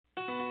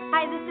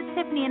Hi, this is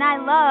Tiffany, and I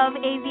love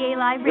AVA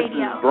Live Radio.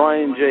 This is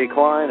Brian J.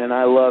 Klein, and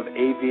I love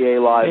AVA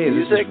Live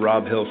Music. Hey, this is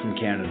Rob Hill from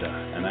Canada,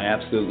 and I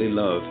absolutely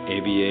love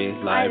AVA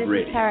Live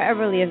Radio. Hi, this is Tara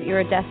Everly of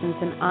Iridescence,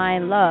 and I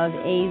love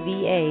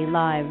AVA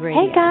Live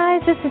Radio. Hey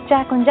guys, this is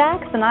Jacqueline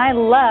Jackson. I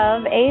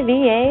love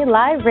AVA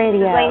Live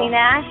Radio. This is Lainey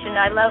Nash, and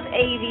I love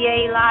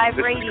AVA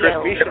Live Radio.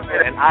 This is Chris Bishop,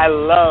 and I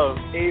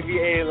love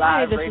AVA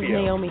Live Radio. Hi, this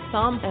is Naomi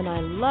Thumb, and I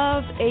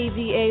love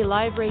AVA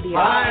Live Radio.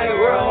 Hi,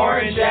 we're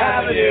Orange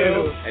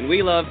Avenue, and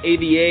we love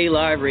AVA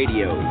Live Radio.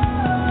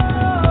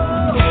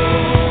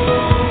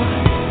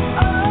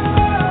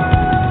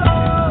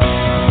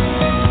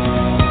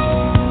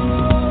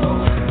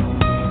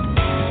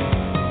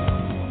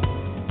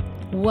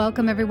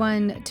 Welcome,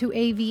 everyone, to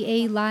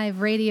AVA Live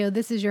Radio.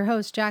 This is your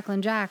host,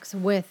 Jacqueline Jax,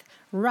 with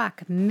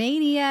Rock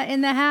Mania in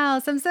the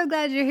house. I'm so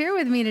glad you're here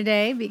with me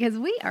today because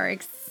we are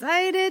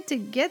excited to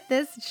get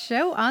this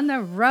show on the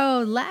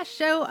road. Last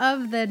show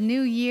of the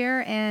new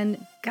year,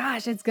 and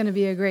gosh, it's going to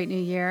be a great new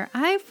year.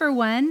 I, for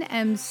one,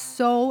 am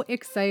so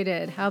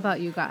excited. How about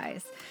you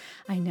guys?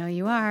 I know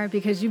you are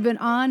because you've been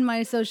on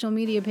my social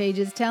media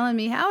pages telling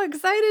me how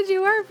excited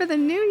you are for the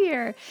new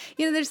year.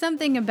 You know, there's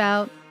something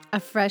about a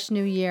fresh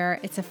new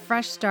year. It's a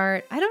fresh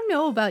start. I don't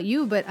know about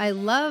you, but I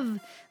love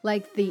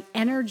like the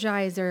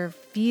energizer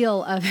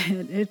feel of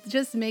it. It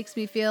just makes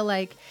me feel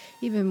like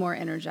even more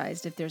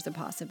energized if there's a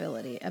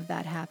possibility of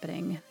that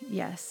happening.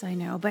 Yes, I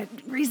know. But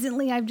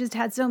recently I've just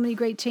had so many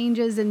great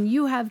changes, and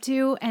you have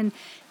too. And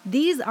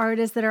these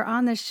artists that are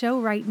on the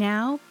show right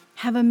now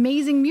have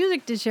amazing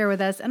music to share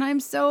with us, and I'm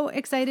so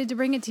excited to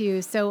bring it to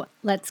you. So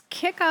let's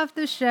kick off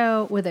the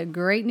show with a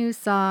great new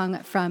song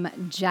from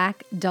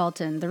Jack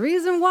Dalton. The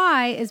reason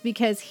why is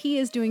because he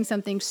is doing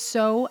something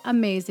so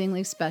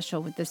amazingly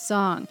special with this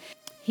song.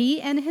 He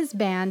and his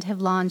band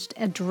have launched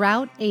a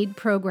drought aid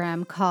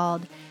program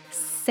called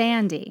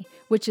SANDY,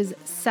 which is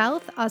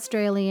South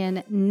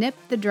Australian Nip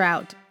the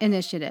Drought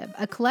Initiative,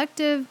 a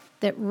collective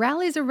that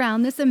rallies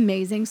around this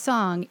amazing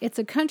song. It's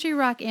a country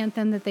rock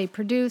anthem that they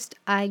produced.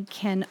 I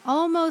can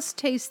almost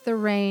taste the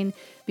rain.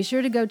 Be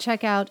sure to go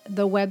check out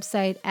the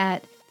website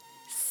at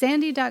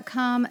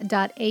sandy.com.au.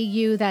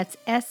 That's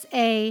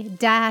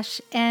sa-ndi.com.au.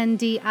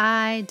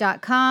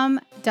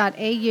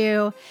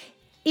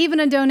 Even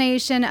a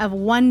donation of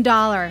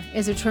 $1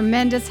 is a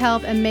tremendous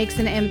help and makes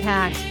an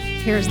impact.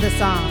 Here's the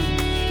song.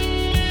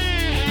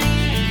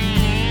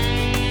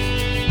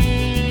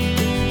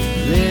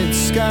 Red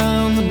sky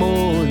on the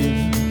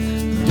morning,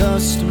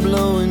 dust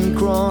blowing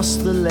across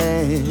the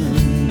land.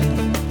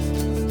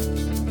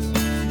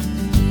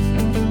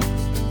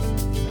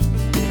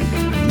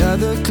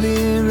 Another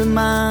clear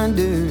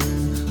reminder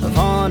of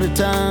harder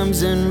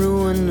times and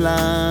ruined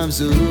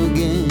lives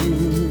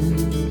again.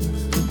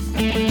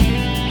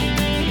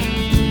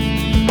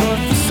 But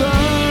the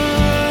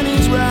sun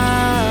is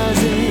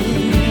rising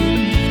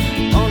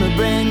on a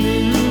brand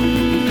new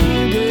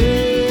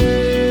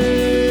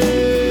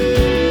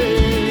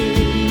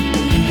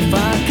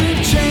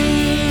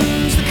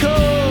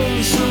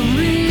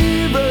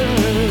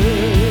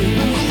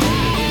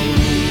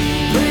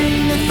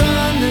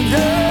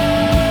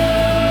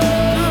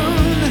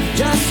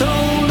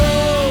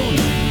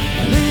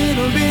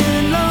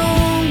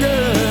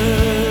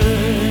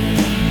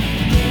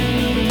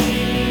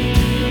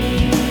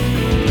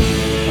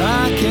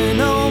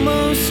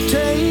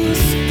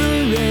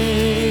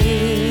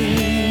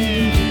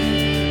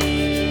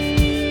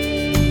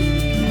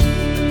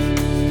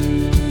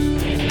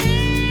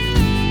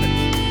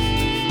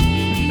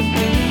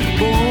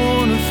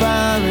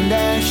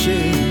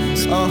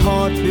our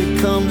heart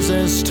becomes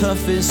as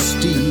tough as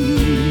steel.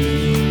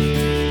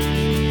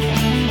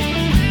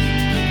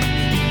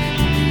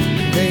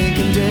 They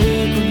can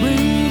take what we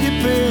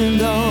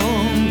depend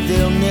on.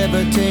 They'll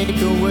never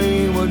take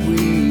away what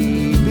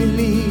we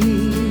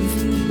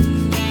believe.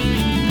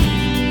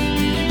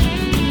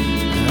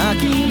 I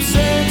keep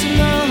searching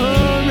the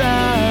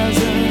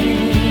horizon,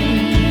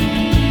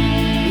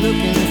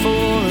 looking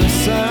for a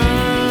sign.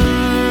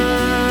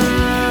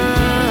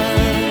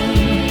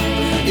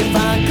 If I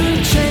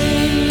could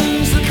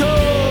change the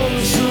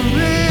course of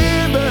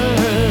rivers,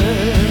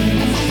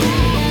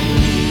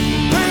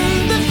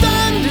 bring the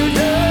thunder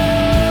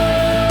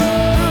down,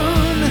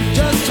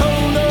 just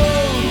hold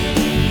on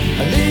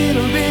a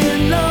little bit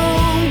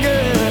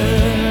longer,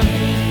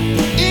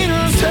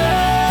 it'll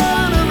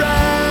turn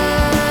around.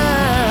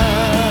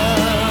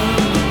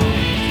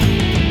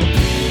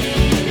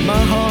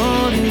 My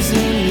heart is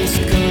in this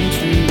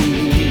country,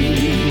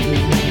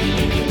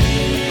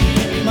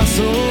 my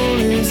soul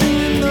is in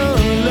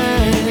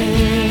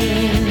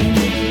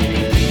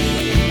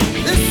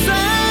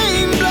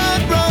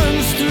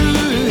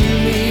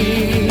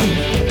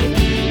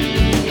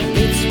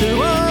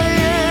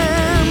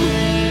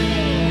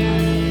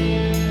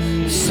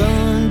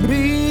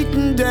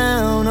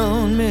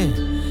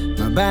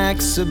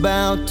back's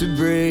about to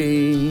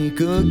break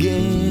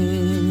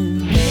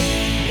again.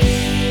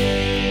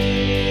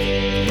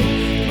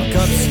 My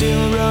cup's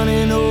still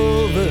running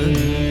over,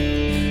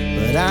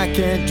 but I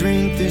can't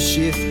drink the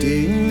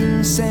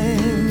shifting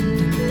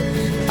sand.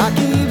 I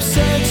keep saying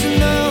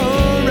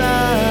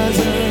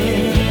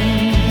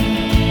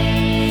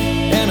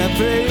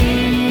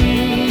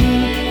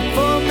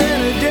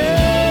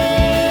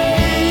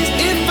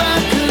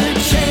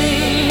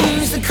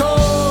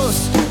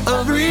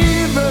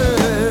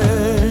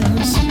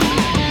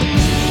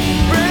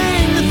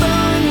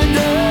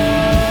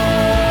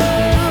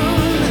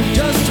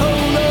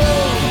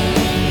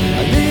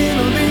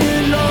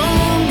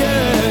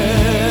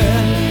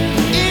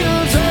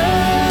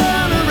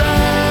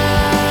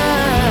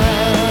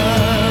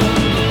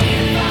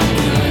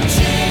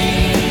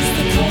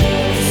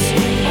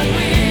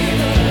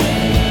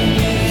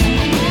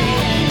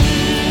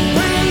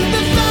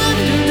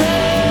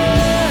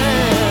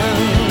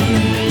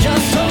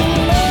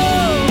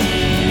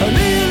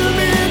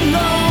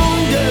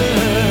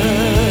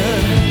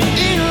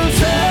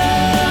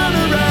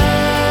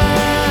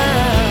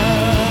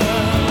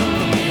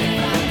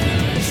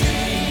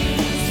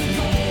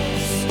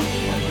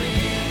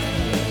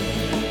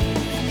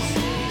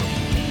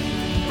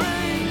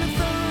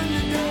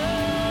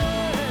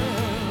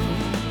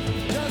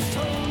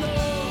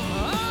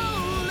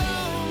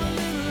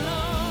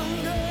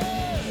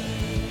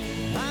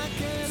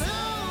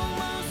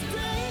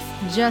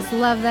Just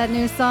love that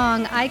new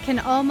song. I Can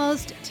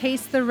Almost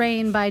Taste the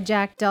Rain by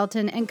Jack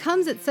Delton, and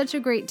comes at such a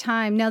great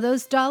time. Now,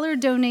 those dollar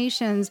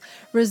donations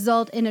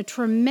result in a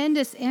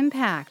tremendous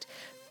impact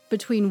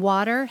between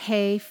water,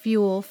 hay,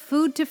 fuel,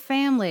 food to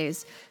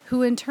families,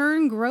 who in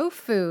turn grow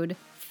food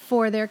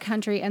for their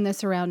country and the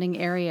surrounding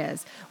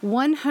areas.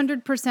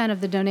 100%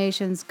 of the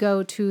donations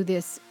go to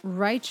this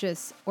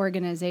righteous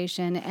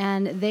organization,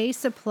 and they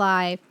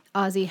supply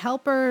Aussie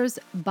Helpers,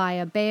 Buy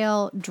a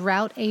Bale,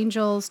 Drought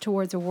Angels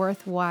towards a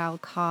worthwhile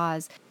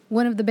cause.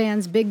 One of the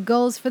band's big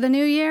goals for the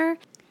new year?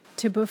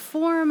 To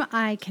perform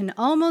I Can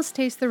Almost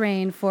Taste the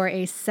Rain for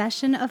a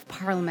session of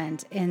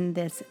Parliament in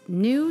this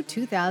new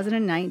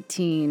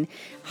 2019.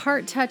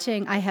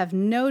 Heart-touching. I have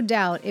no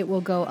doubt it will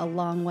go a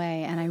long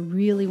way, and I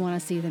really want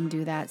to see them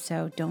do that.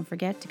 So don't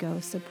forget to go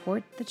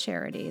support the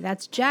charity.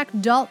 That's Jack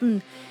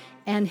Dalton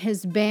and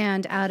his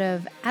band out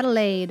of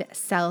Adelaide,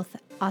 South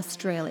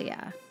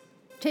Australia.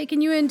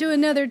 Taking you into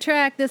another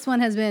track. This one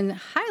has been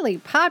highly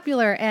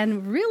popular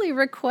and really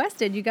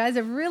requested. You guys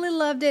have really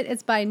loved it.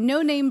 It's by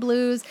No Name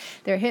Blues.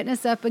 They're hitting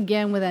us up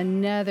again with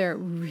another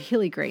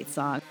really great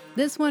song.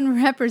 This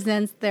one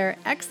represents their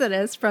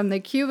exodus from the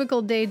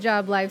cubicle day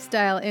job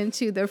lifestyle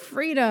into the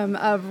freedom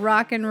of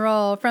rock and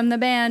roll. From the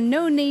band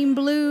No Name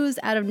Blues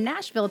out of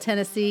Nashville,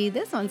 Tennessee.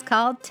 This one's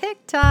called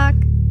TikTok.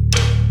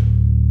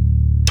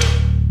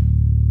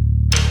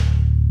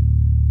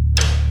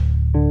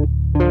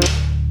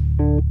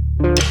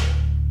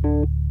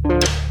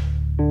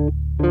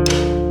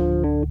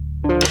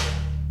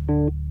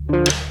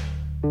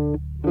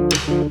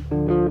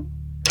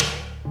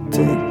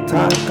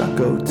 Tick-tock, I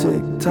go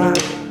tick-tock.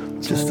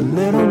 Just a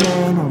little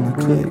man on the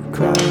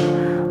click-clock.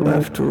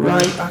 Left to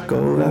right, I go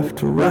left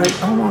to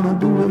right. I wanna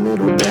do a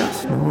little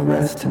dance, no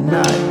rest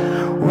tonight.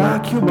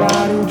 Rock your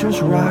body,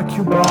 just rock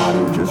your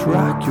body, just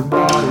rock your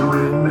body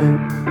with me.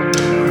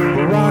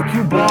 Rock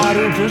your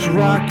body, just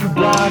rock your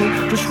body,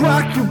 just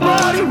rock your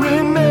body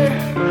with me.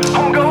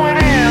 I'm going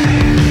in,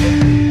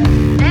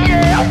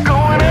 yeah, I'm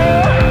going in.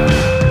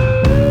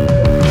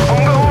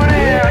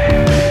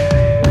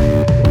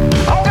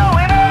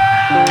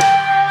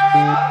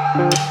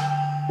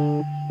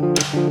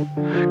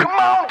 Come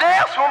on,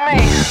 dance with me.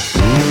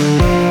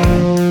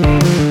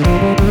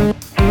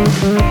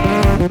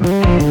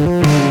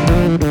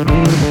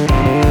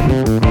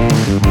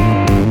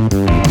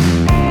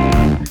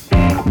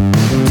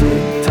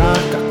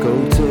 Tick-tock, I go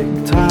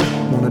tick-tock.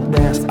 Wanna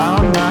dance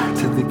all night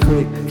to the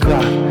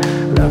click-clock.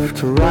 Left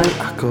to right,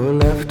 I go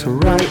left to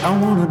right. I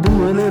wanna do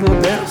a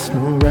little dance,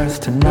 no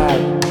rest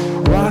tonight.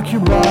 Rock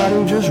your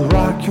body, just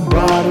rock your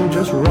body,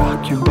 just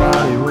rock your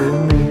body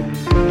with me.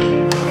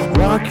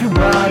 Rock your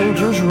body,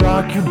 just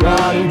rock your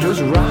body,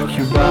 just rock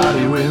your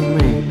body with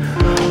me.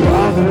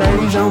 While the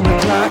ladies on the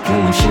clock,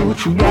 can we see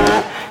what you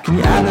got? Can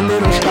you add a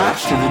little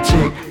scotch to the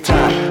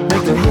tick-tock?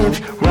 Make the hips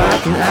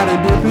rock and add a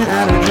dip and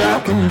add a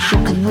drop. Can you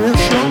shake it real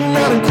slow,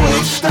 not a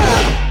quick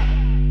stop?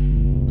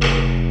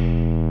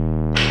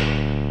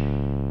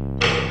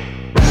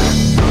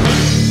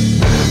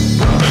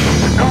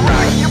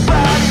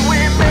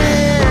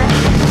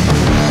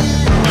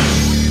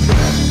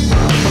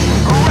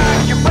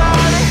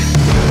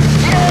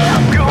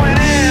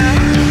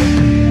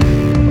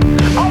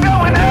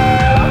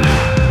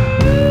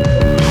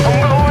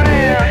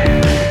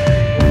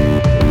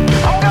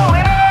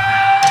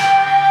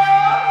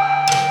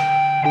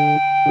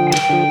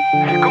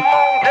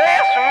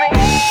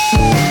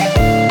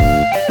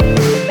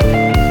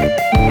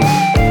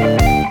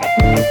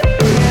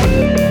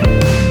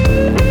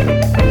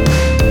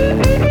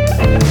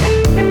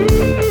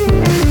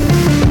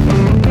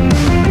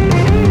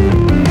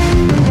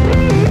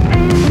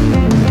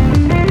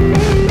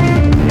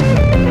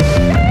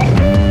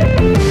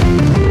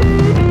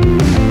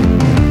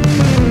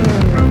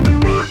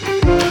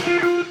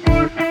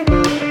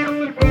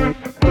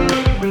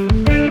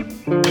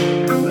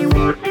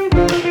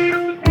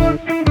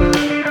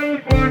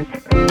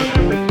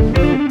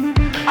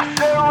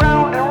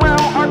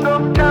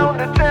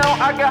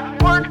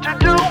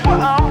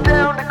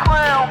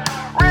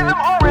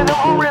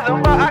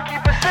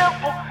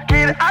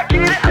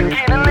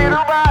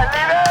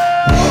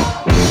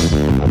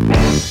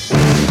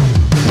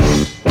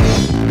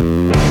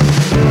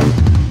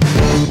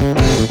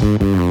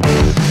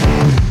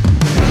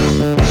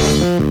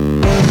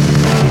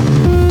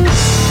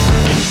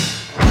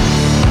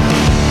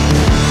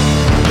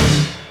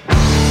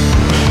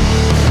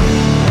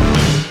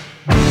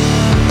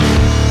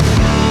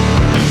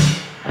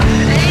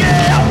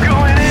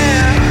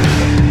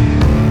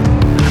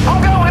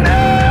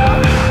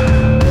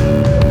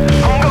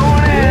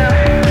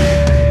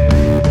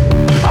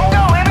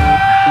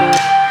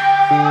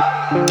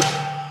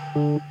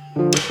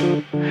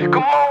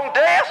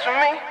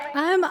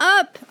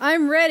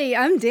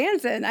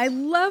 I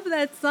love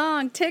that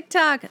song.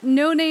 TikTok,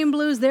 No Name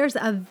Blues. There's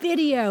a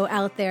video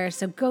out there,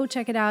 so go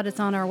check it out. It's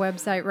on our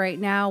website right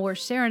now. We're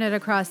sharing it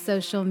across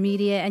social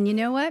media. And you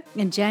know what?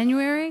 In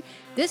January,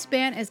 This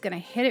band is going to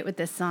hit it with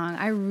this song.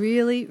 I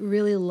really,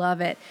 really love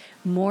it.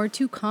 More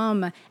to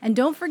come. And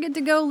don't forget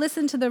to go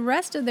listen to the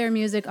rest of their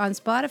music on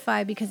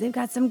Spotify because they've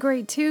got some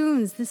great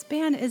tunes. This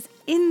band is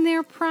in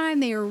their prime.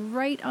 They are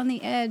right on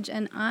the edge.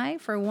 And I,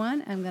 for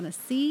one, am going to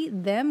see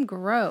them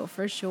grow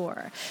for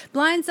sure.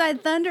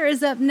 Blindside Thunder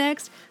is up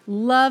next.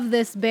 Love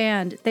this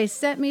band. They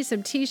sent me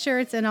some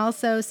t-shirts and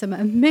also some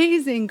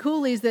amazing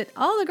coolies that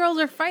all the girls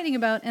are fighting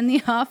about in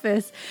the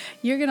office.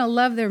 You're going to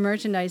love their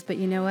merchandise, but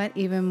you know what?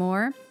 Even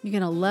more, you're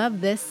going to love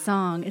this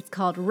song. It's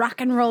called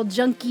Rock and Roll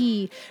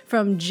Junkie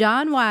from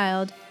John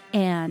Wilde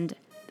and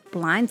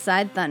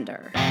Blindside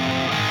Thunder.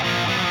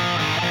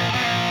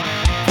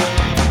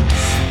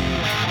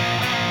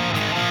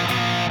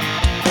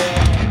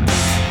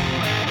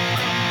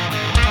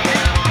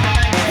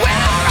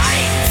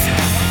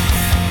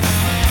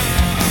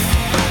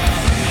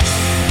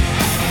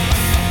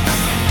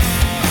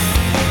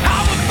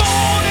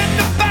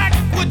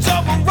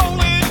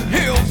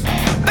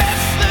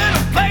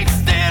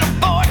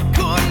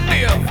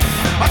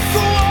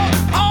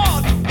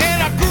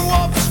 I grew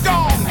up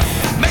strong,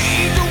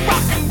 made the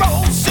rock and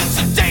roll since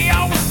the day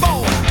I was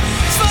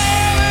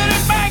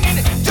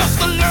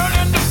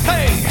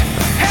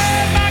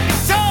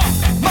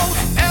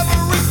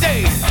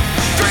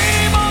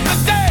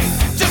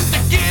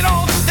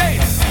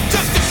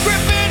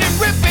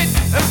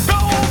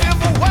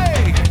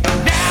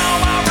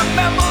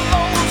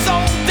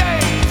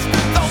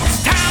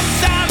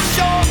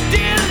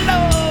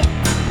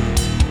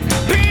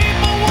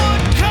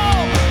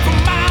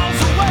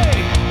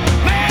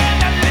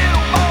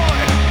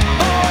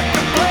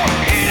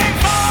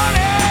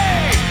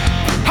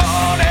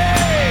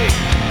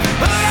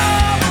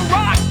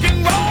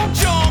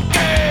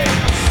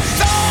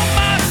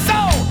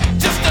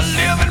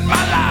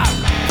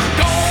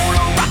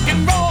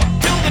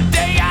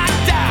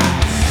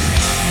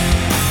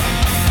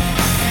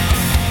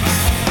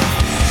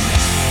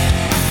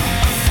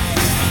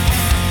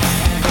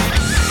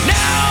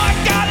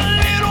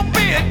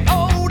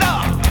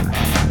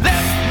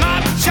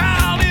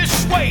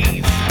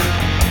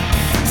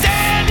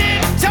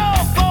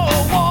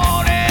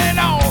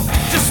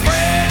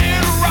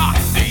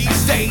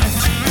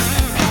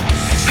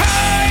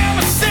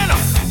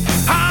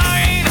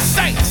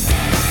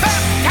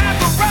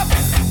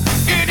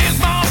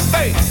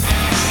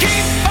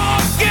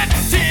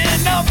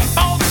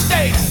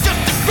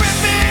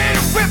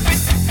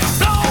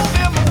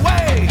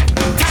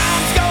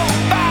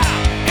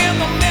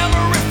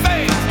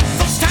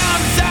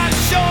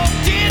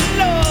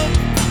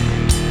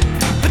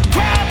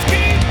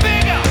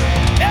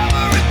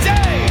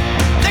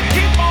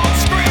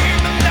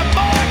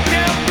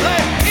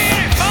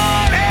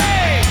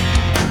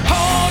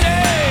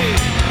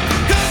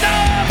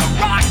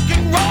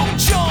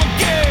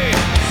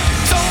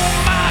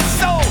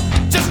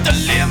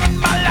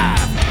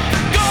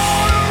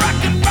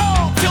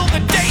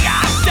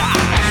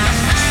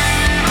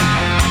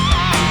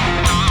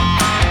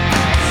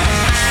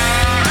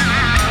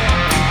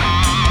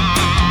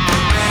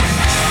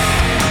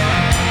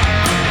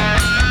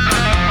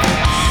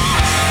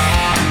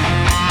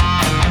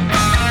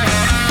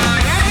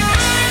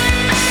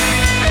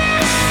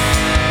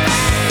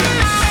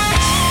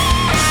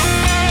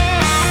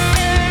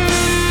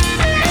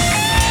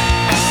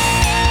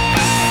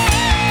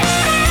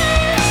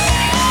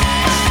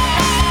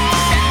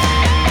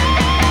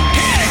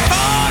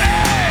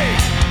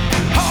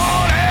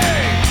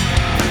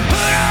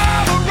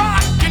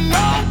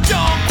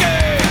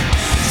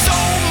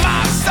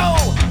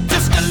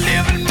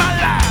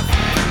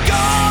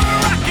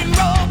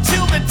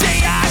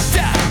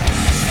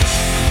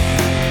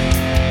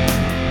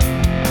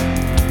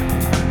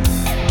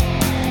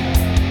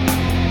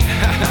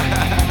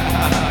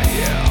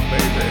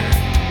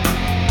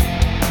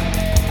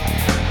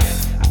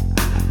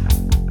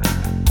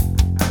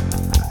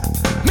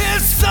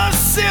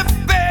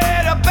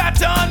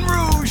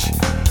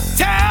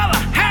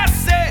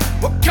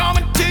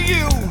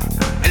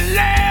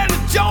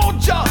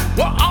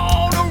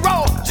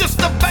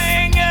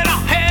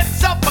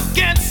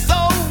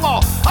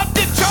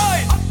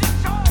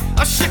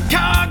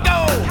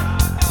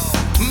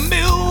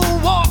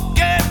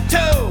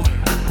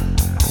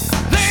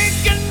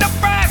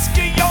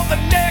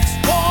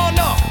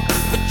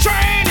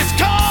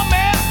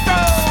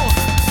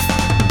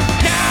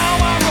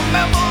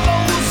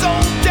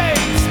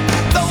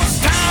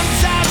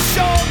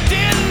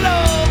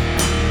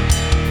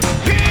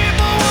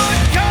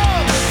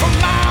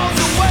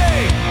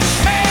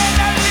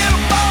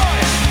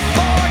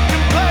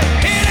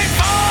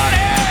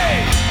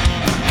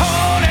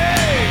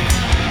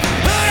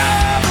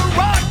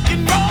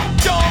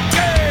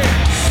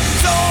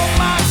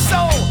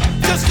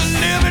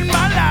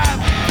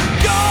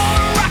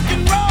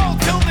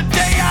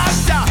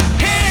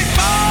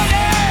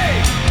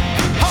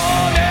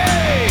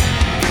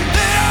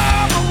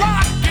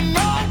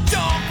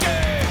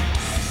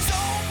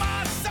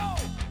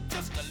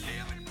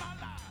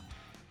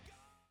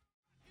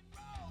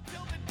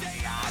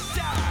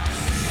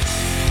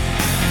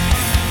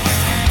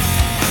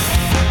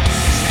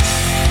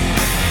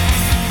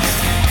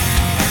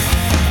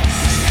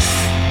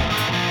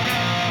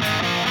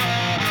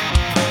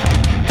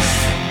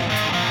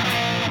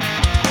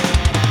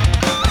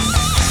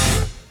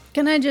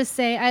Can I just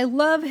say, I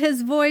love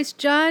his voice.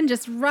 John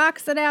just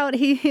rocks it out.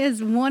 He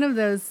is one of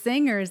those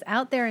singers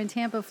out there in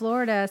Tampa,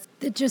 Florida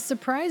that just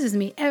surprises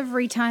me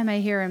every time I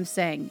hear him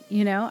sing.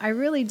 You know, I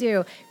really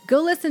do.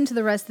 Go listen to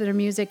the rest of their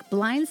music.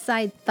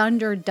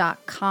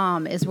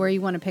 BlindsideThunder.com is where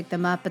you want to pick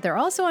them up. But they're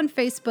also on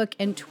Facebook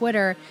and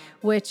Twitter,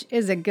 which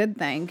is a good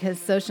thing because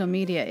social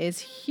media is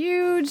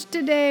huge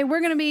today. We're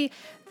going to be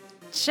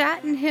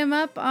chatting him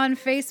up on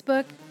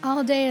Facebook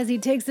all day as he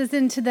takes us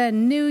into the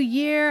new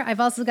year. I've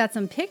also got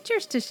some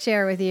pictures to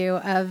share with you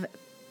of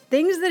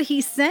things that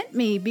he sent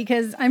me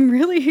because I'm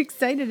really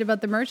excited about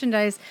the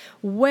merchandise.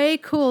 Way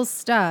cool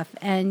stuff,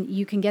 and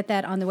you can get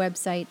that on the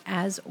website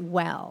as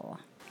well.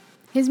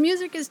 His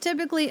music is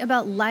typically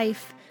about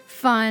life,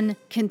 fun,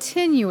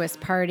 continuous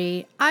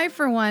party. I,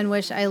 for one,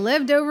 wish I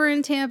lived over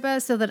in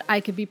Tampa so that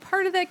I could be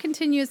part of that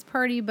continuous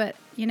party, but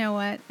you know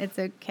what? It's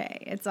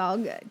okay. It's all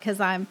good because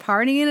I'm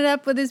partying it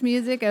up with his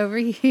music over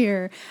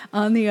here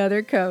on the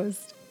other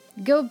coast.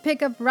 Go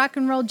pick up Rock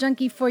and Roll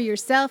Junkie for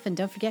yourself, and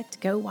don't forget to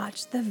go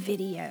watch the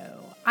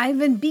video.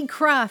 Ivan B.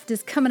 Croft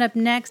is coming up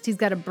next. He's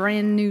got a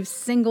brand new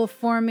single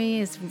for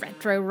me. It's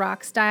retro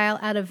rock style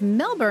out of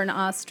Melbourne,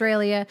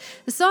 Australia.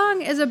 The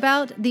song is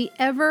about the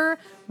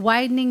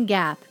ever-widening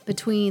gap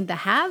between the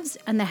haves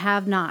and the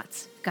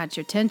have-nots. Got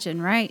your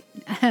attention, right?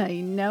 I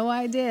know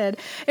I did.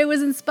 It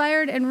was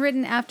inspired and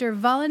written after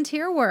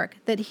volunteer work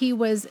that he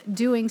was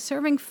doing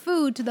serving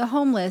food to the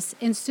homeless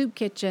in soup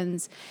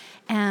kitchens.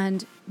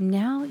 And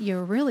now you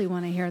really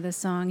want to hear this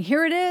song.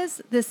 Here it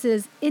is. This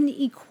is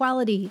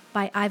Inequality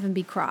by Ivan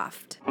B.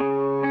 Croft.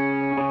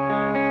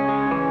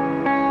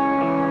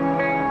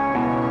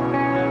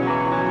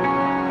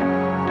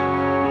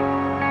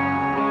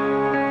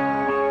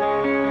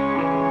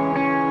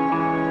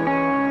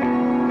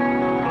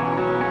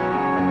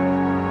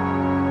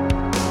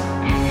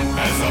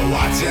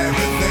 Watch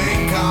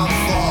everything come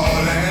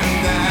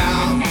falling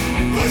down.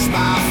 Push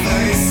my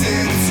face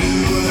into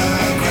the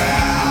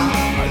ground.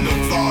 I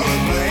look for a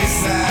place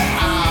that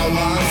I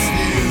once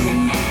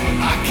knew.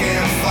 I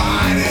can't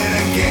find it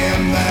again,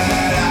 but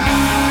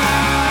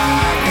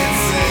I can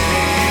see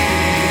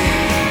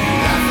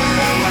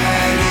nothing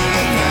when you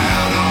look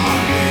down on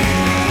me.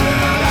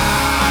 But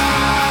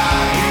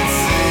I can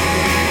see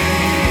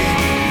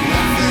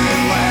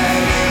nothing when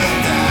you look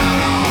down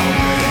on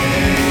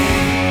me.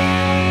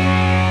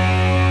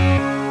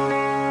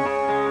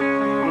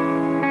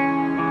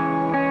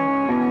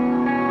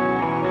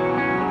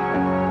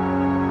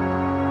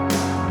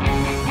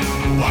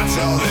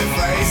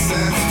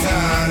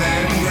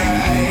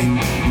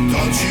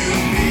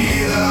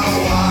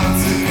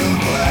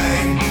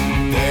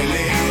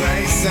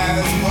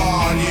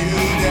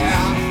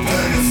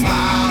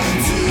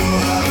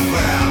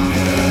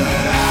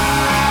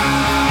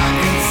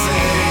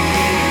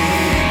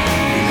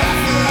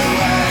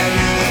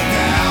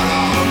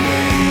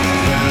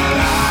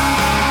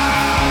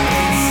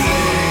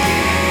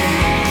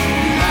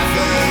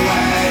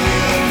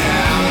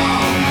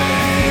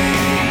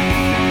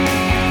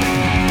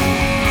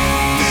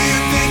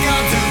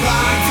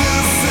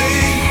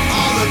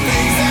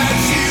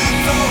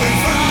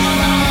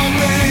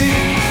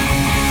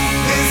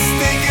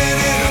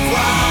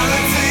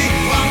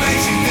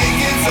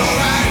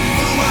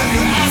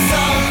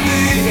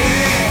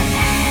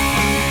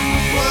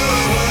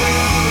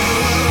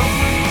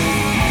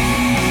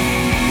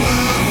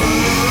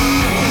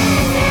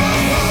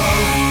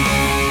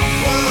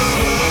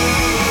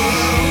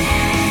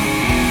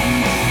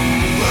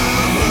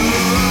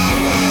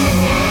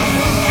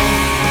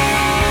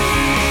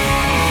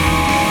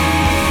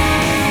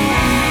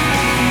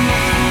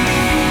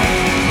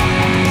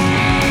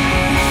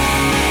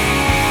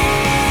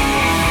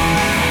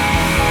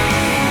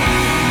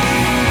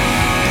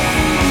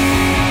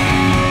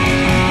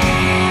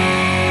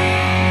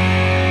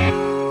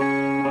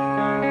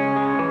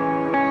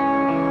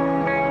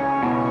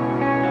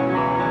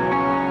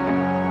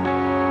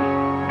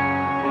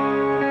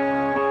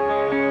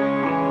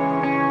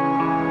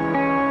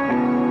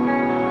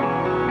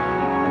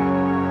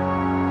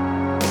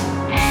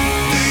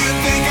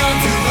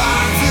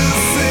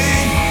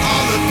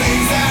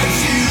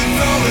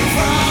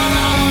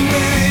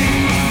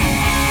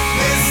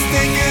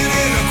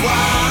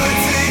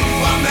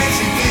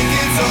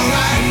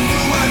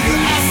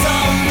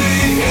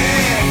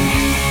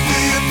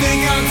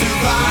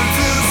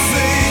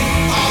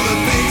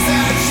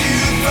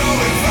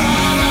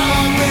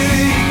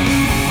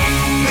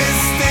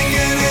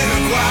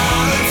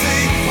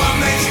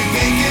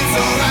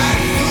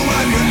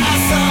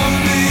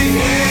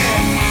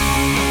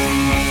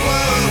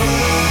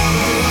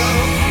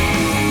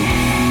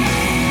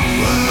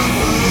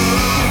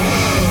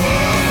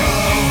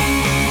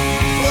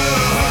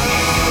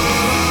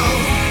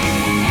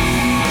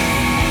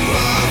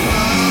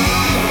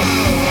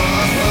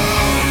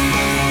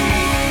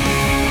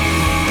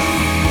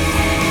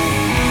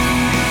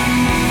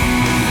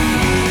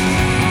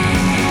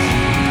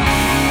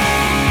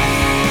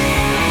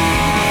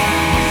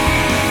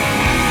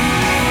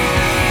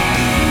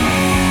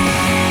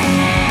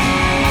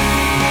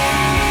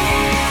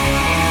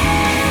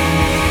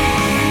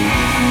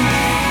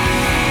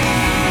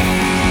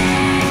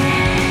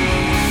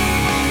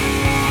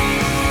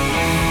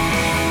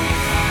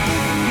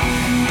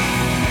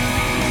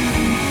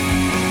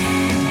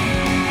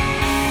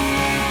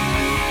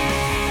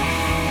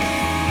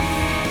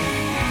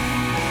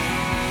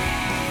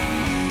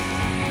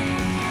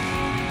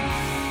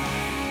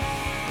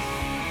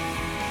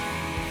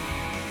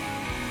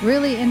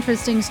 Really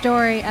interesting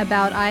story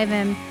about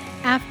Ivan.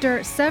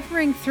 After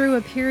suffering through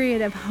a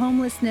period of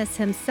homelessness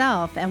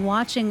himself and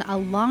watching a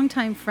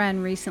longtime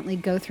friend recently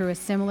go through a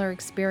similar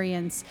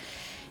experience,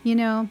 you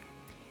know,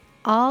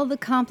 all the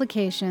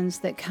complications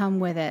that come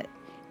with it,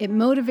 it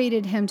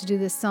motivated him to do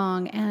this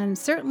song and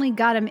certainly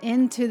got him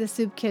into the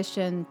soup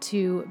kitchen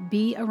to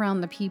be around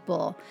the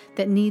people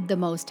that need the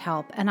most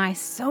help. And I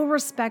so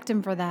respect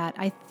him for that.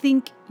 I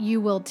think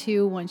you will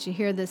too once you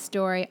hear this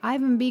story.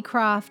 Ivan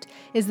Beecroft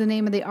is the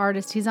name of the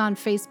artist. He's on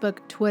Facebook,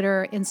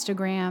 Twitter,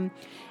 Instagram,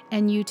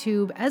 and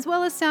YouTube, as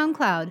well as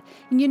SoundCloud.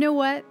 And you know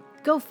what?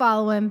 Go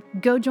follow him.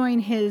 Go join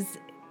his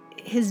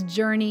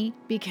journey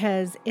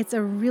because it's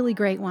a really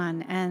great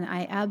one, and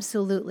I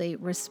absolutely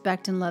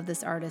respect and love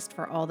this artist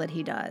for all that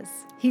he does.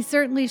 He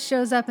certainly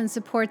shows up and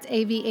supports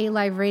AVA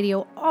Live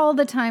Radio all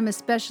the time,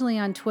 especially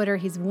on Twitter.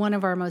 He's one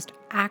of our most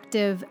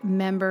active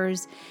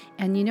members,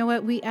 and you know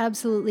what? We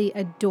absolutely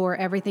adore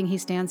everything he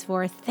stands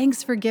for.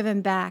 Thanks for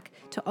giving back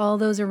to all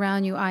those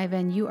around you,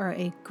 Ivan. You are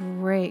a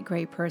great,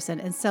 great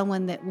person and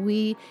someone that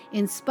we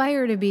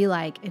inspire to be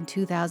like in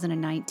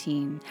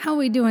 2019. How are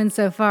we doing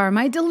so far? Am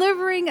I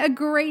delivering a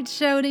great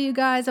show to you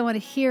guys? I want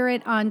to hear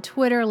it on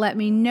Twitter. Let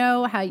me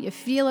know how you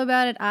feel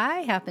about it.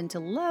 I happen to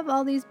love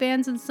all these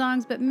bands and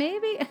songs, but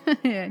maybe,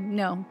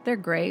 no, they're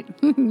great.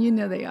 You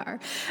know they are.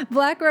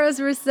 Black Rose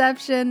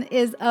Reception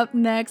is up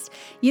next.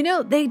 You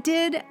know, they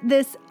did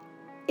this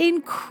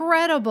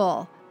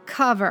incredible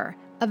cover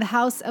of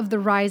House of the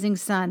Rising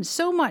Sun,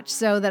 so much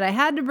so that I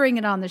had to bring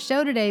it on the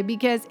show today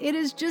because it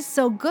is just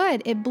so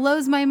good. It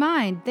blows my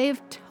mind.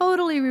 They've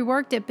totally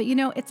reworked it, but you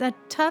know, it's a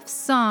tough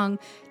song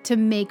to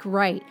make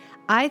right.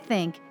 I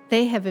think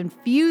they have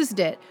infused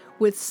it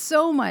with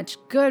so much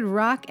good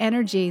rock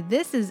energy.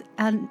 This is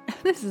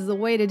the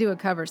way to do a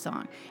cover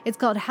song. It's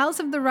called House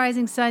of the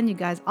Rising Sun. You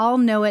guys all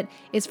know it.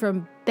 It's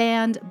from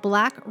band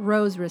Black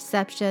Rose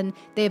Reception.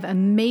 They have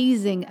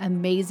amazing,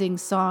 amazing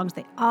songs.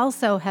 They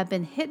also have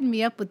been hitting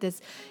me up with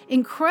this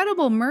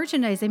incredible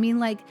merchandise. I mean,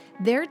 like,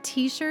 their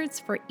t-shirts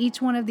for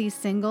each one of these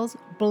singles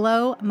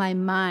blow my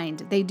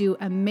mind. They do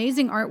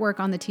amazing artwork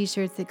on the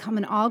t-shirts. They come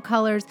in all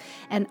colors,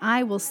 and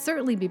I will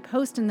certainly be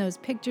posting those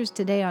pictures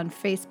today on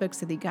Facebook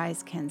so that you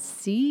guys can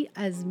see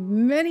as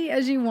many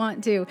as you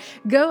want to.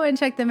 Go and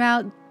check them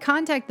out.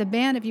 Contact the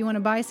band if you want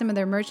to buy some of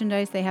their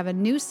merchandise. They have a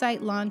new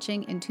site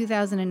launching in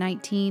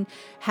 2019,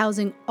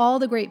 housing all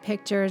the great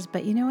pictures.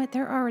 But you know what?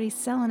 They're already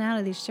selling out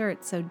of these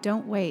shirts, so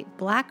don't wait.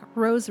 Black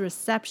Rose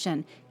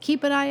Reception.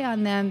 Keep an eye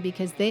on them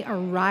because they are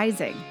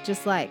rising,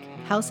 just like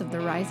House of the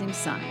Rising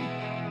Sun.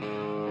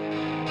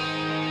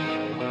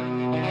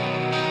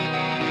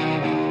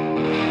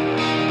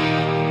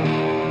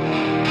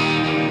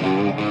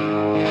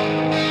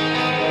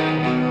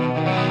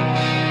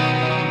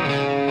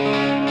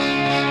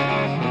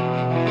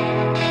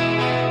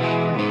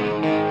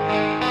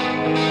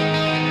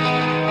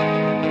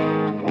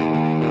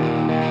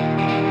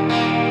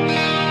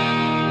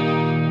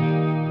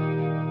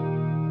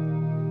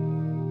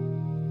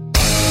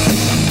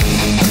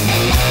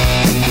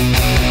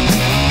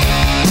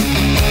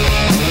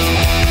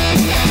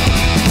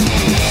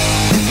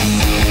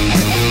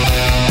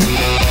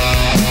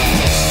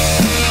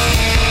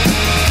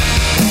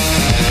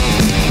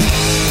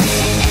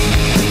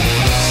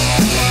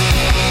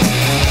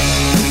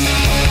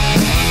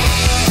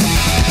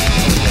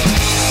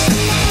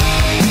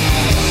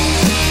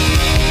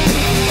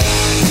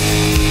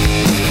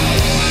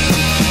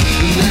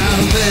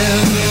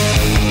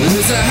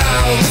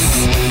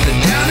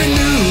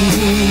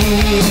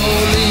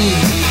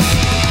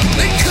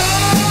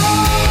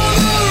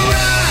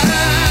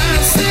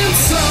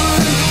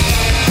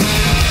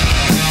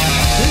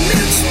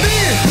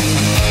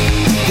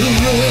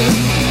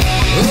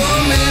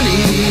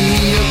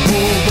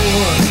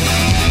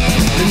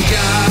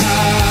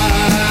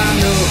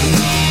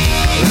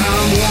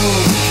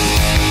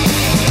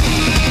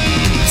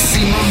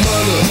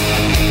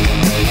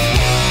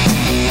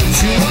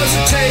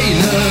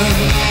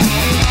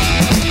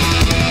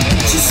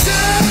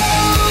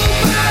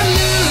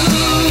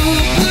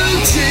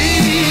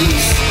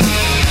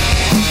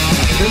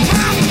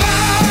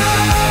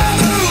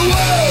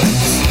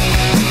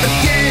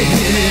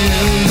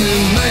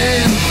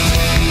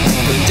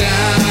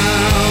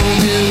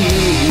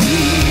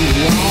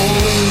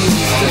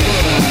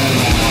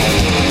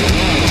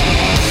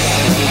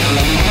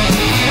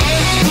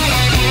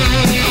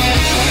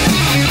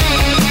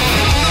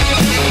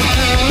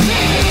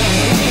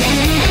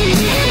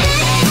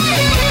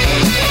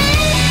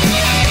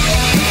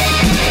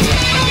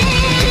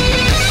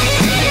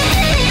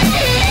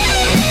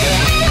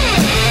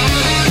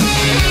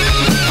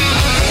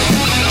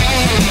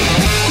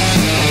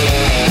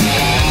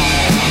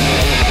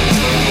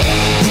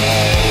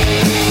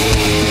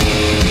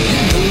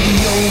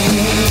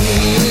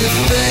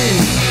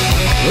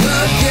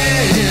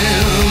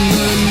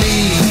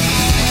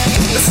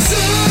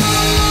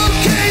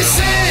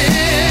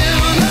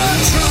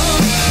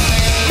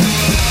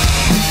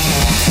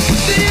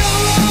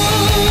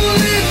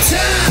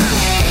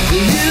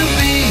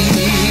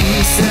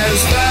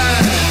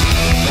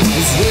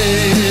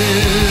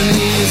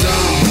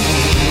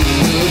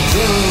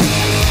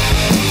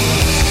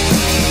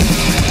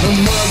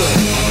 mother,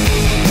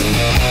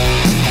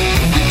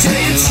 you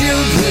tell your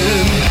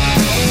children,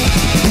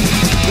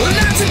 well,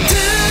 not to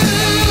do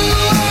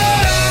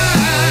what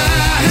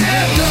I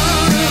have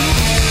done.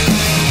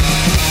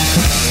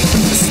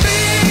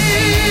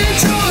 Spend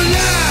your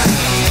life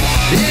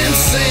in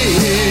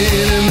sin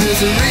and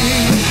misery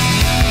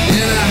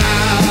in a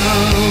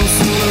house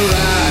full of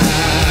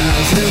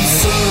rising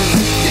sun.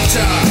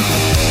 Guitar.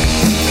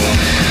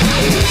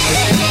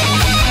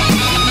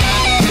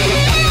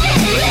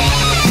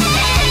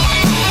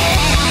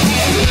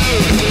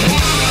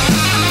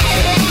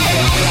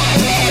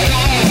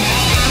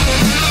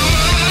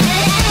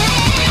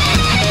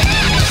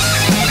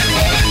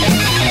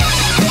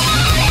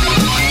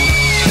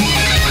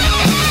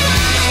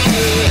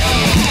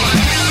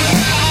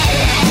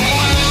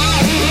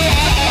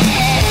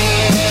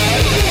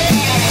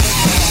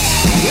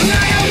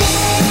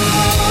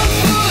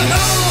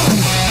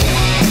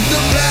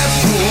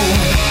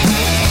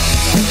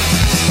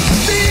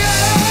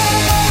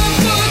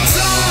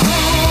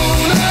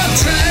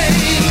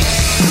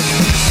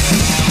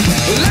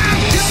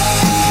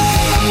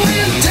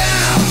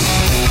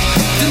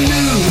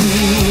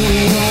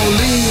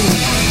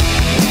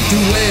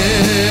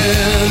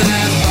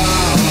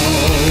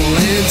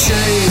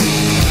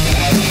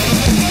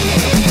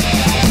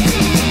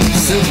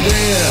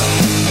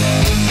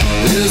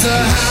 There's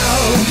a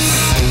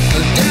house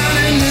down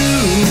in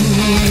New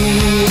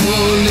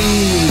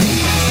Orleans.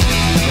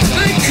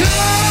 They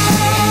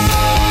call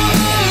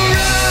the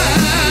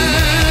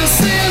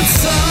rising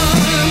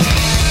sun.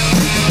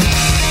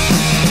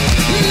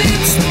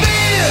 It's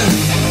been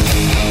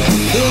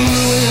the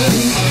ruin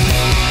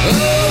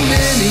of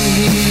many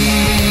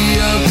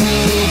a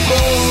poor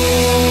boy.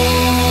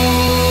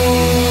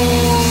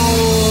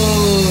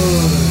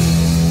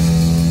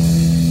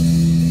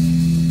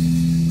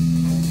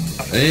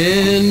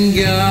 And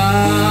God,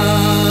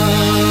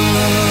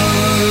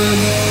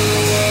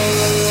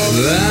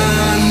 I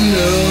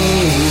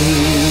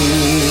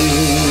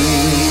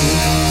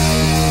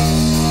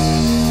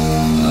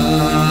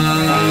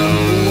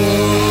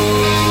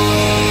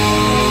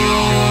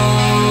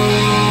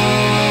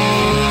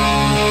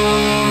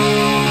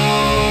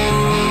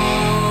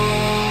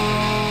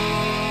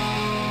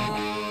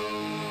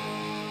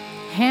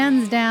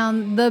Hands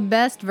down, the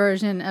best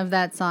version of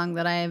that song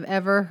that I have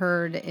ever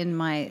heard in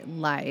my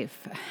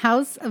life.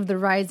 House of the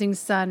Rising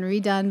Sun,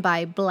 redone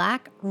by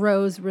Black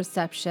Rose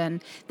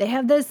Reception. They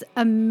have this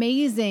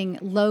amazing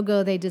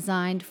logo they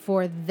designed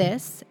for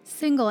this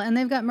single, and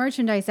they've got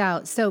merchandise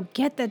out. So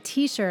get the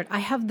t-shirt. I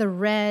have the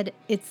red.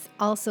 It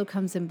also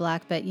comes in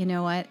black, but you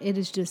know what? It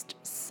is just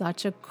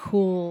such a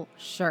cool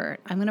shirt.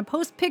 I'm going to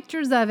post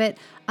pictures of it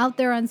out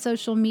there on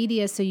social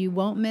media so you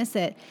won't miss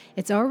it.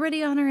 It's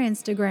already on our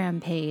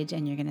Instagram page,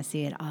 and you're going to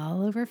see it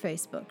all over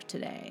Facebook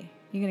today.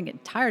 You're going to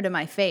get tired of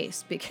my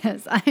face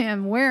because I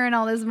am wearing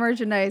all this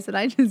merchandise and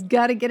I just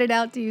got to get it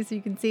out to you so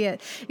you can see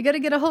it. You got to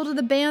get a hold of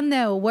the band,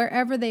 though,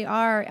 wherever they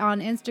are on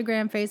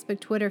Instagram,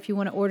 Facebook, Twitter, if you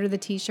want to order the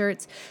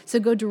t-shirts. So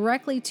go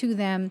directly to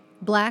them.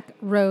 Black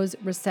Rose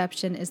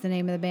Reception is the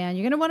name of the band.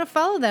 You're going to want to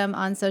follow them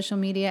on social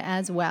media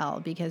as well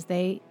because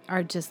they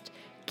are just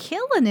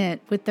killing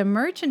it with the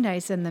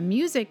merchandise and the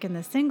music and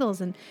the singles.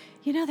 And,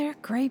 you know, they're a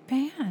great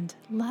band.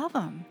 Love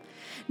them.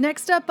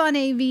 Next up on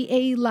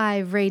AVA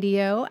Live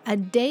Radio, A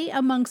Day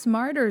Amongst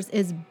Martyrs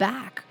is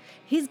back.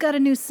 He's got a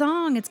new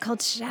song. It's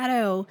called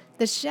Shadow.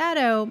 The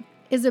Shadow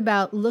is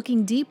about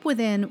looking deep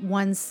within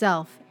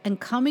oneself and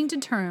coming to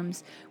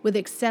terms with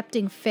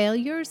accepting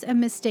failures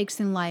and mistakes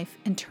in life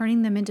and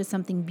turning them into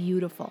something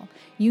beautiful.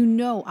 You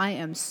know, I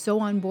am so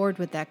on board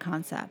with that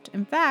concept.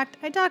 In fact,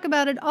 I talk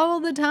about it all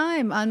the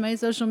time on my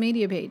social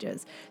media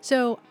pages.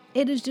 So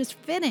it is just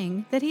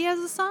fitting that he has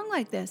a song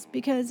like this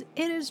because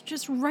it is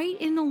just right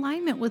in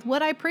alignment with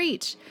what I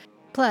preach.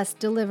 Plus,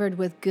 delivered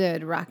with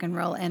good rock and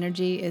roll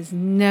energy is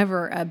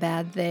never a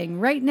bad thing.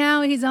 Right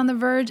now, he's on the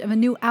verge of a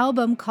new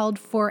album called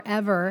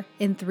Forever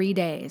in 3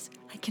 days.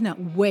 I cannot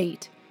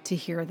wait to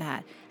hear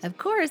that. Of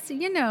course,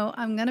 you know,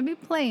 I'm going to be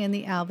playing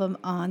the album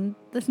on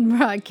the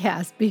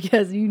broadcast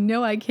because you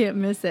know I can't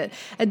miss it.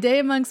 A Day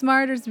Amongst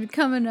Martyrs is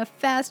becoming a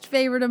fast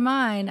favorite of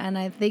mine, and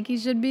I think he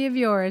should be of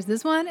yours.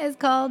 This one is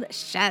called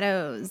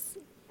Shadows.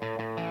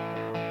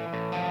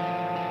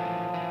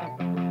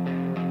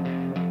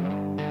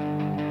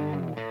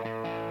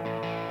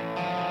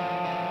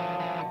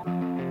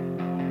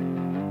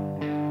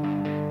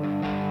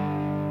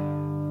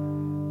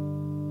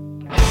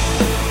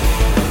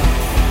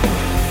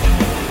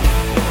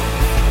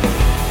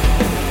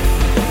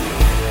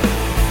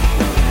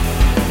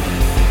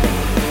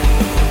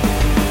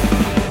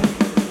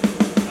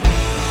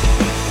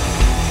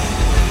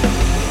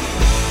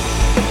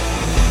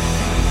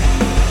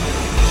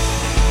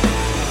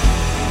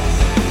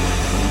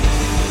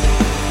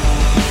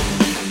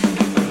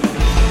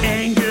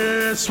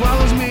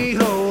 Swallows me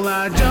whole,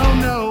 I don't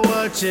know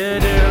what to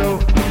do.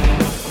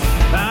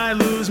 I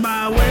lose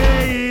my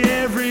way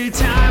every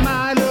time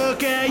I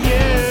look at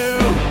you.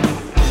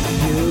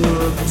 You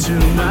look to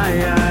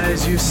my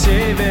eyes, you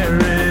say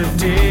they're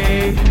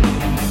empty.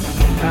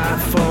 I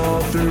fall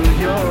through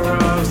your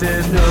arms,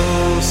 there's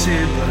no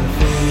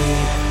sympathy.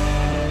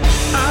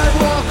 I'd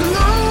walk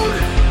alone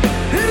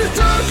in a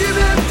dark and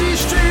empty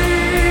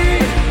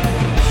street,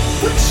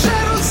 with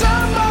shadows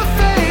on my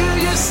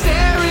failure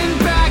staring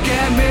back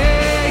at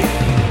me.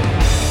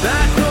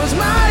 I close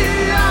my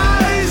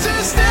eyes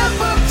and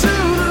step up to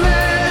the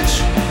ledge.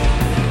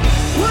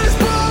 What is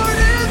born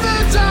in the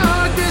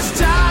darkness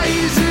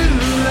dies in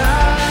the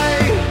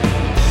light.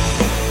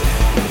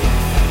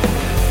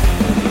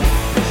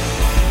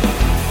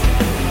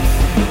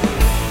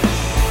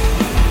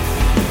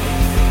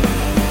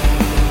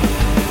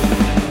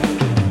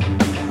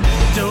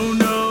 Don't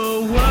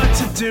know what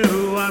to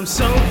do, I'm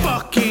so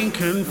fucking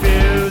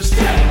confused.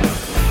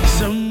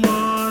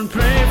 Someone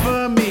pray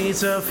for me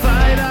to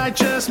fight, I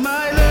just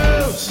might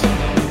lose.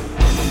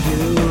 You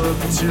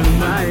look into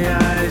my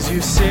eyes,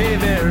 you say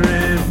they're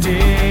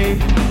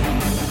empty.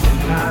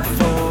 I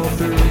fall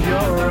through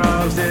your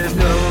arms, there's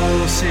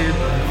no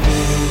sympathy.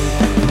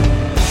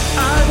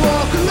 I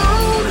walk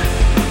alone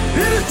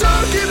in a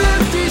dark and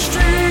empty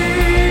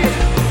street,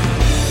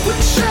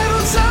 with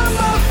shadows on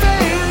my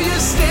failure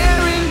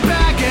staring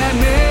back at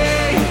me.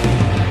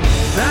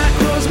 I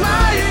close my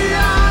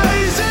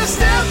eyes and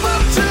step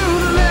up to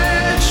the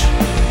ledge.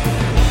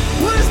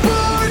 What is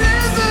born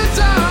in the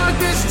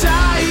darkness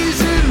dies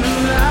in the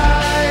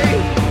light.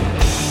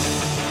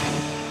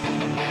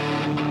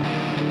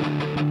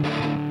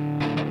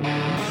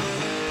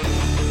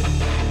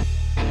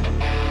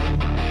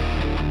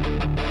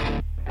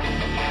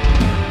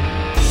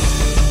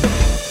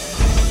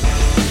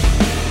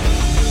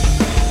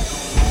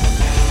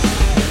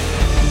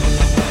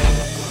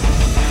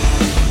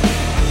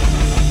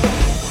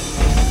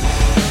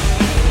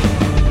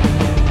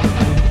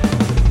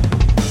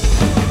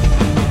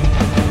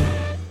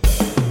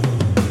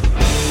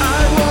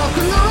 I walk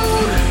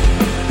alone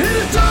in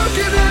a dark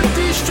and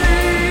empty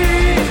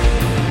street,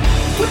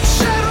 with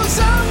shadows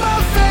on my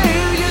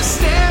failure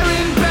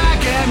staring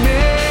back at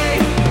me.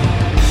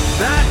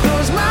 I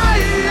close my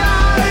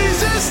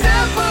eyes and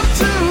step up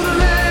to the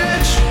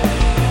ledge.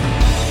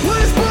 What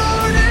is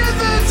born in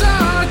the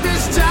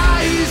darkness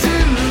dies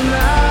in the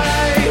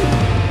light.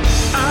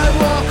 I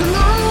walk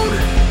alone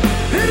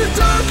in a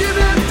dark and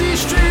empty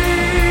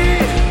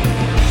street,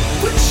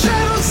 with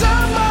shadows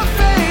on my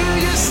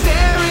failure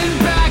staring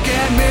back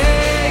at me.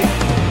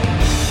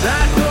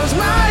 I close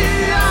my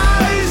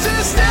eyes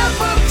and step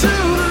up to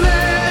the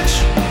ledge.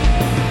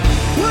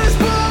 What is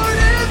born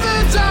in the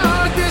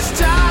darkness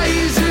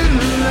dies in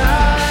the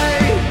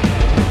light.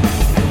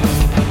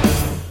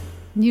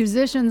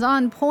 Musicians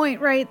on point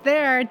right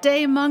there.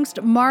 Day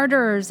Amongst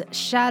Martyrs.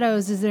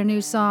 Shadows is their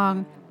new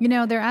song. You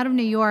know, they're out of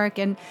New York,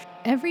 and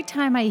every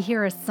time I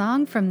hear a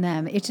song from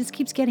them, it just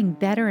keeps getting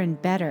better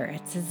and better.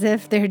 It's as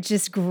if they're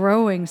just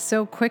growing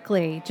so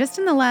quickly. Just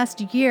in the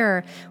last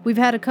year, we've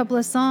had a couple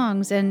of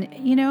songs, and,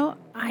 you know,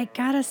 I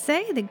gotta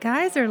say, the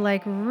guys are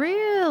like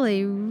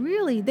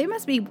really, they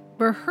must be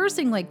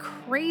rehearsing like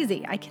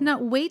crazy. I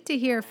cannot wait to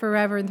hear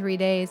Forever in 3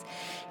 Days.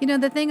 You know,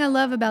 the thing I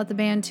love about the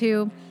band,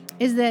 too,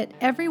 is that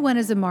everyone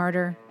is a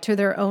martyr to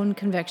their own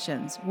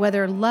convictions,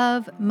 whether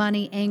love,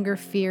 money, anger,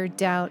 fear,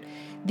 doubt.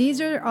 These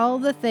are all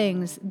the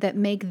things that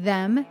make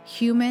them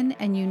human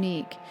and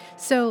unique.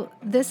 So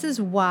this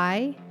is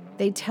why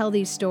they tell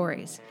these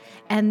stories.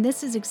 And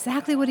this is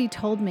exactly what he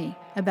told me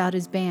about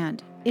his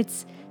band.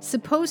 It's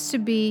supposed to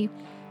be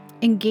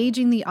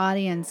engaging the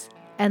audience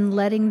and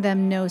letting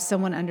them know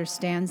someone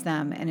understands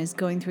them and is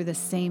going through the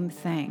same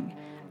thing.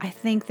 I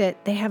think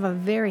that they have a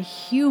very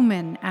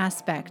human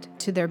aspect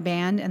to their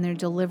band and their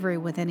delivery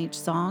within each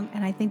song.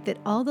 And I think that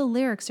all the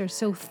lyrics are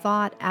so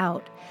thought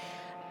out.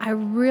 I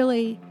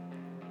really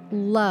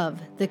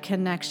love the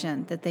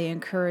connection that they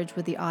encourage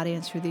with the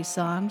audience through these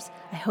songs.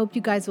 I hope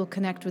you guys will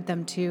connect with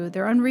them too.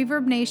 They're on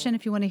Reverb Nation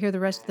if you want to hear the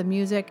rest of the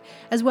music,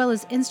 as well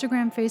as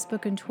Instagram,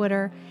 Facebook, and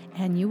Twitter.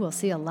 And you will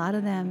see a lot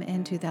of them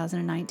in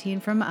 2019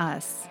 from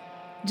us.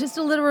 Just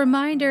a little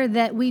reminder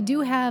that we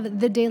do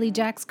have the Daily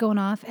Jacks going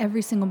off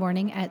every single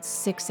morning at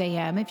 6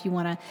 a.m. if you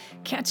want to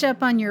catch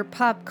up on your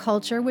pop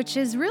culture, which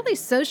is really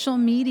social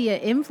media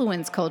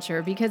influence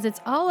culture, because it's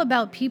all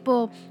about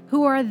people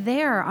who are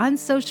there on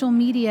social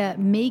media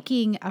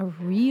making a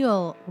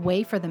real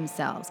way for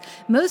themselves.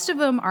 Most of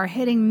them are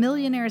hitting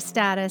millionaire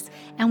status,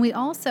 and we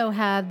also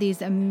have these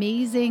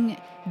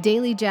amazing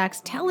Daily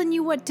Jacks telling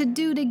you what to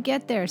do to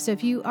get there. So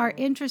if you are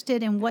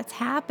interested in what's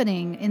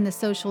happening in the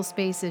social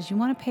spaces, you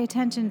want to pay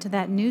attention to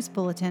that news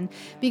bulletin,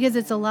 because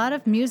it's a lot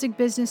of music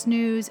business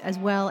news as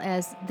well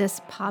as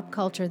this pop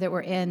culture that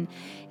we're in.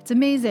 It's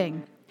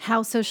amazing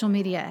how social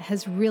media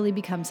has really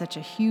become such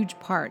a huge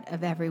part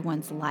of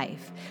everyone's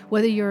life.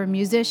 Whether you're a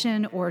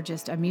musician or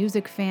just a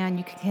music fan,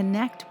 you can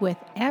connect with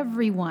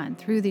everyone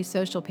through these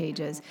social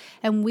pages.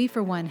 And we,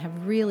 for one,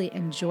 have really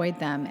enjoyed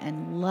them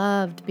and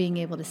loved being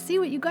able to see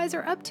what you guys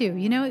are up to.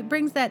 You know, it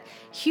brings that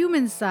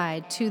human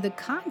side to the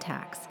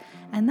contacts.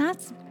 And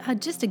that's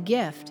just a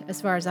gift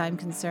as far as I'm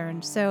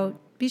concerned. So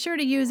be sure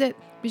to use it.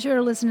 Be sure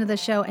to listen to the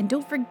show. And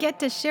don't forget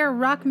to share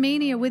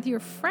Rockmania with your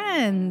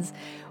friends.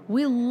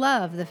 We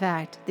love the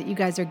fact that you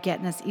guys are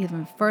getting us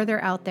even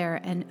further out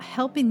there and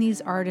helping these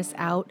artists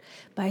out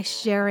by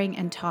sharing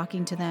and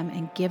talking to them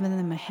and giving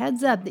them a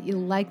heads up that you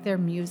like their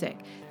music.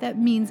 That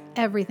means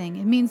everything.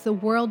 It means the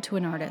world to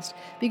an artist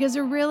because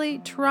they're really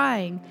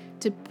trying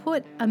to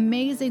put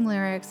amazing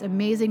lyrics,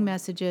 amazing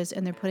messages,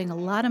 and they're putting a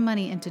lot of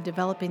money into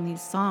developing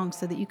these songs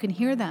so that you can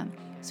hear them.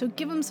 So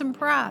give them some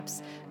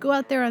props. Go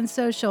out there on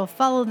social,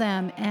 follow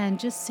them, and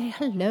just say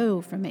hello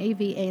from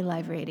AVA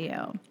Live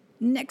Radio.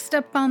 Next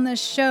up on the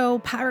show,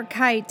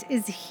 Pyrokite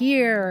is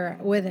here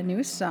with a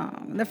new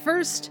song. The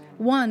first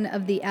one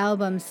of the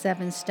album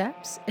 7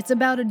 Steps. It's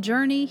about a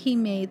journey he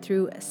made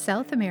through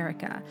South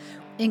America,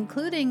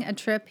 including a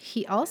trip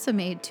he also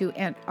made to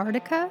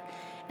Antarctica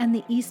and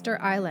the Easter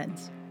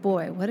Islands.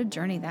 Boy, what a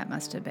journey that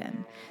must have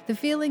been. The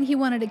feeling he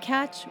wanted to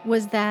catch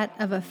was that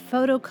of a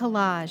photo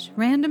collage,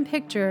 random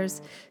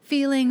pictures,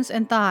 feelings,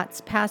 and thoughts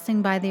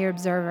passing by the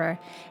observer.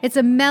 It's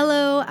a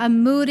mellow, a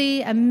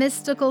moody, a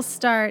mystical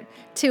start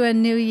to a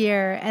new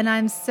year, and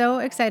I'm so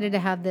excited to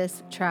have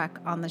this track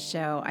on the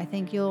show. I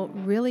think you'll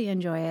really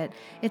enjoy it.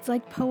 It's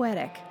like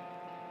poetic.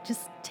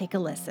 Just take a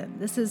listen.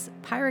 This is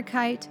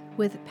Pyrokite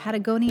with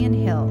Patagonian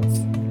Hills.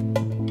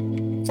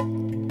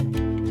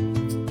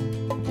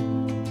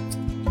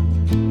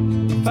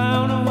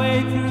 Found a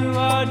way through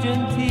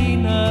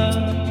Argentina,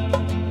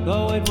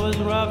 though it was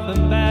rough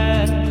and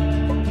bad.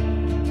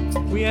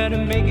 We had to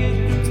make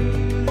it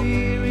through the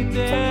eerie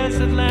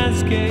desert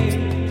landscape.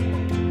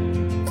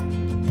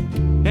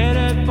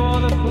 Headed for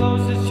the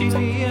closest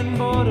Chilean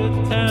border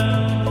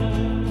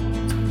town.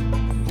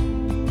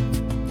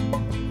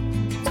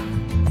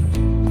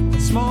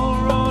 Small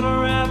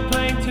rotor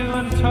airplane to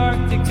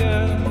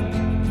Antarctica.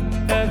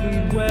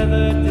 Heavy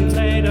weather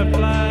delayed our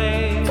flight.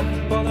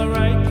 For the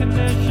right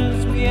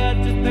conditions, we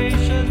had to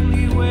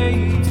patiently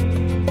wait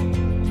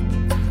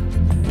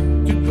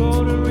to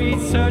go to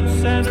research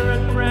center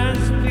at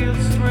Bransfield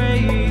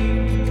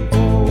Strait.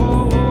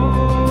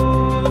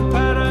 Oh, the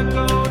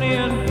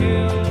Patagonian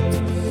hills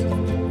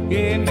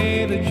gave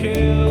me the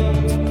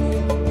chills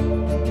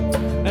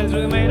as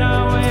we made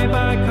our way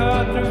by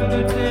car through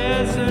the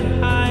desert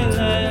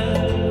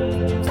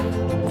highlands,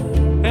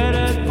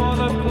 headed for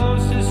the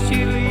closest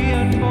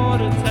Chilean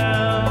border town.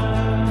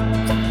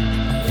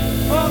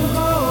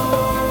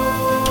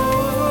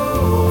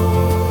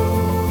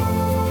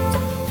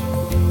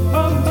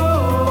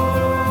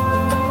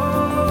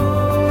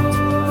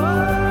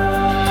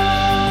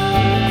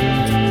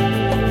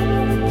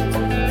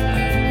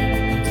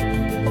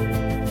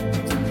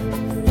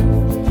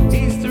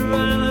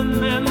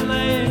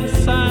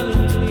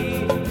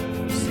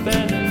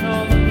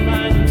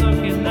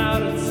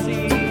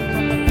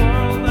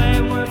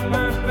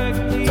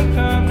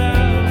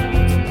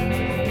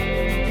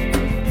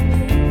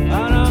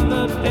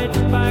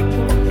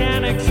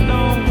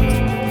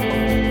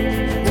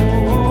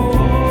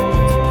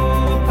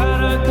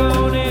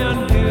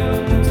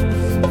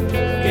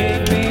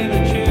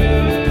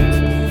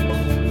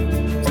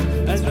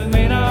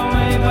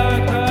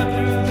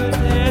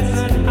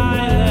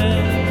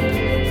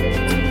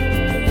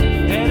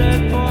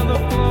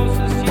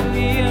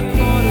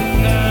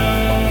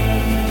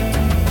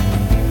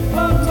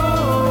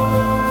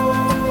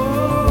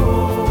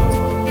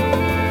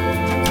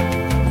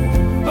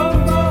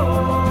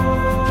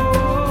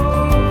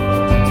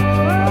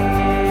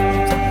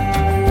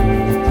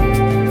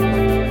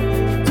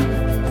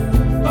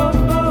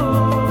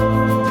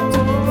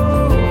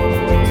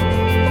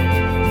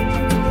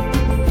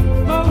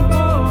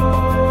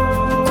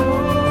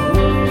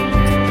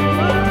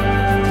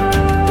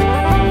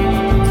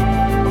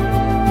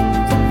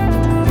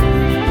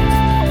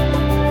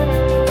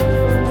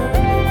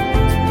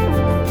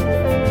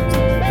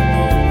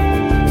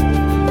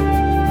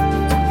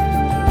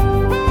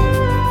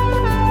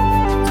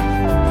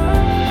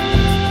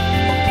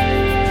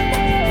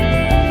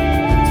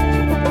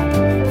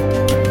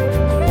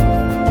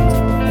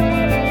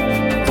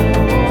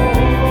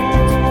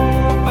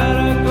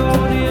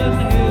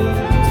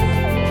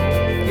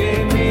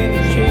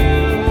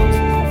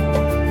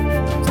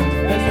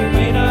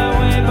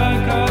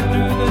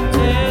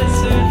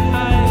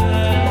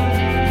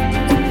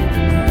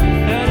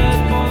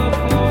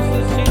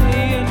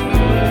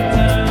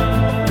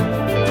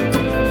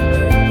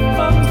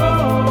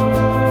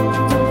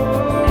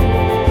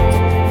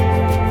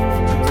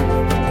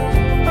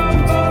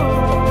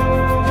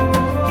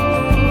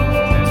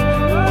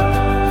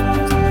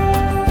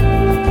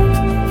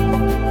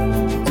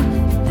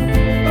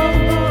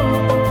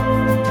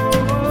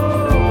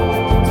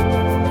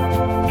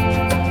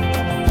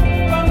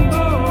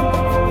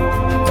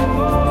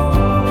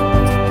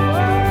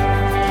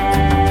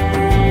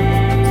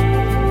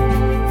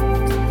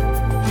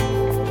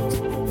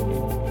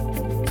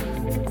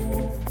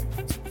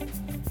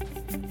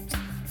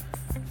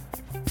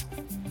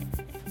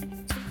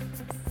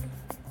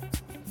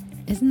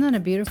 Isn't that a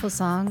beautiful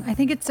song? I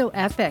think it's so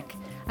epic.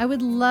 I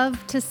would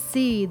love to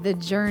see the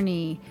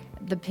journey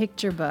the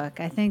picture book.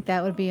 I think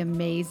that would be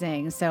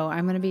amazing. So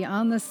I'm going to be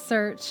on the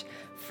search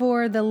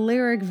for the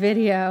lyric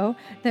video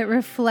that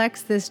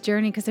reflects this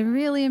journey because I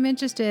really am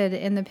interested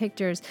in the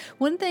pictures.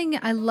 One thing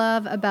I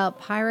love about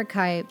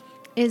Pyrrhikite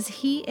is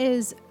he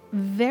is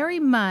very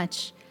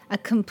much a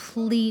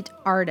complete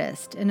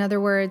artist. In other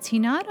words, he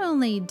not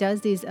only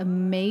does these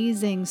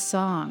amazing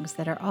songs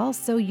that are all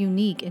so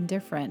unique and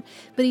different,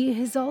 but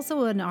he is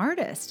also an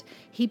artist.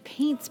 He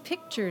paints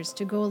pictures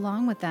to go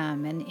along with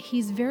them, and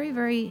he's very,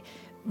 very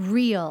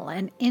real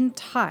and in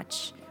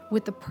touch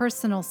with the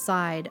personal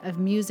side of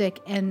music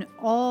and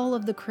all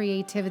of the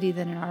creativity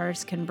that an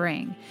artist can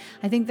bring.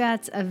 I think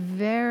that's a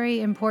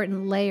very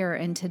important layer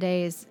in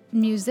today's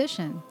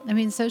musician. I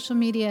mean, social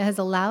media has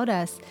allowed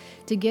us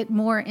to get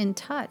more in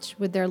touch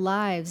with their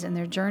lives and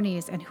their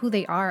journeys and who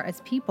they are as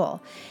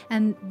people.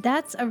 And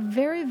that's a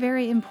very,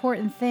 very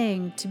important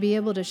thing to be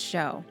able to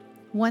show.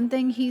 One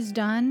thing he's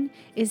done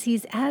is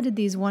he's added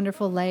these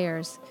wonderful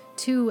layers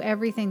to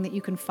everything that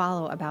you can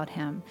follow about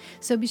him.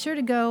 So be sure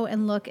to go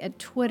and look at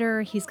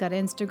Twitter. He's got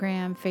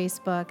Instagram,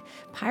 Facebook.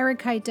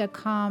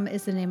 Pyrrhikite.com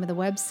is the name of the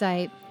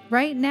website.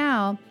 Right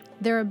now,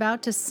 they're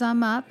about to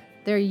sum up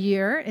their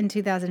year in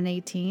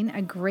 2018,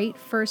 a great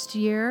first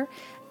year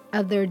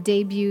of their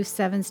debut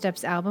 7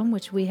 Steps album,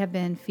 which we have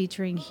been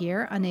featuring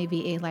here on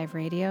AVA Live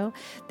Radio.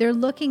 They're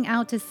looking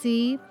out to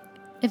see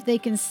if they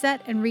can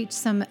set and reach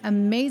some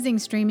amazing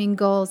streaming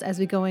goals as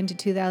we go into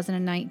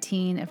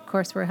 2019. Of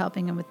course, we're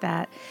helping them with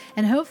that.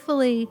 And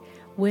hopefully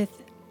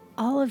with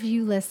all of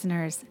you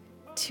listeners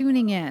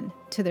tuning in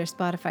to their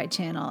Spotify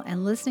channel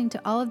and listening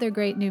to all of their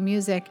great new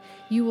music,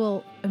 you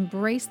will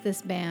embrace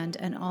this band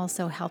and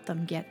also help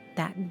them get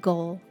that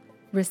goal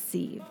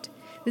received.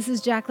 This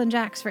is Jacqueline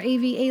Jax for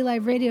AVA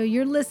Live Radio.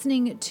 You're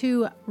listening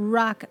to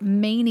Rock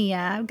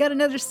Mania. I've got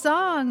another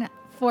song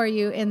for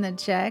you in the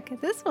check.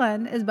 This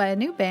one is by a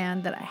new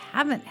band that I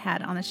haven't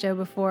had on the show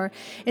before.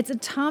 It's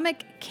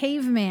Atomic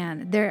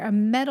Caveman. They're a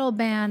metal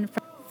band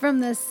from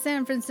the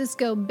San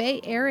Francisco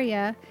Bay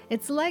Area.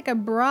 It's like a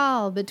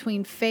brawl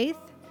between Faith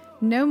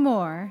No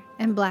More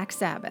and Black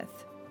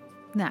Sabbath.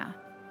 Now,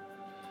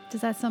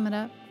 does that sum it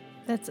up?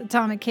 That's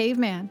Atomic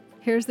Caveman.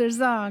 Here's their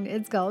song.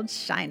 It's called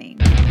Shining.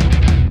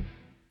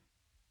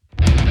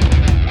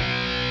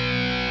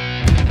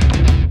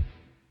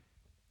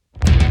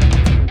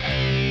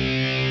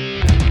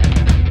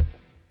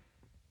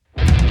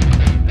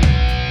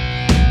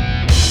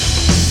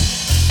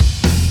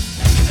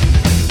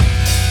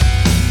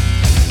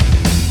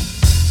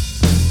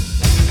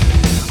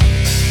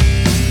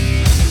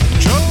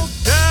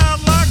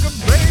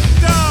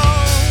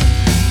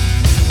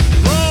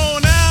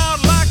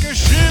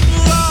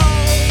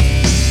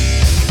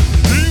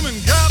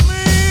 Got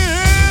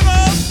me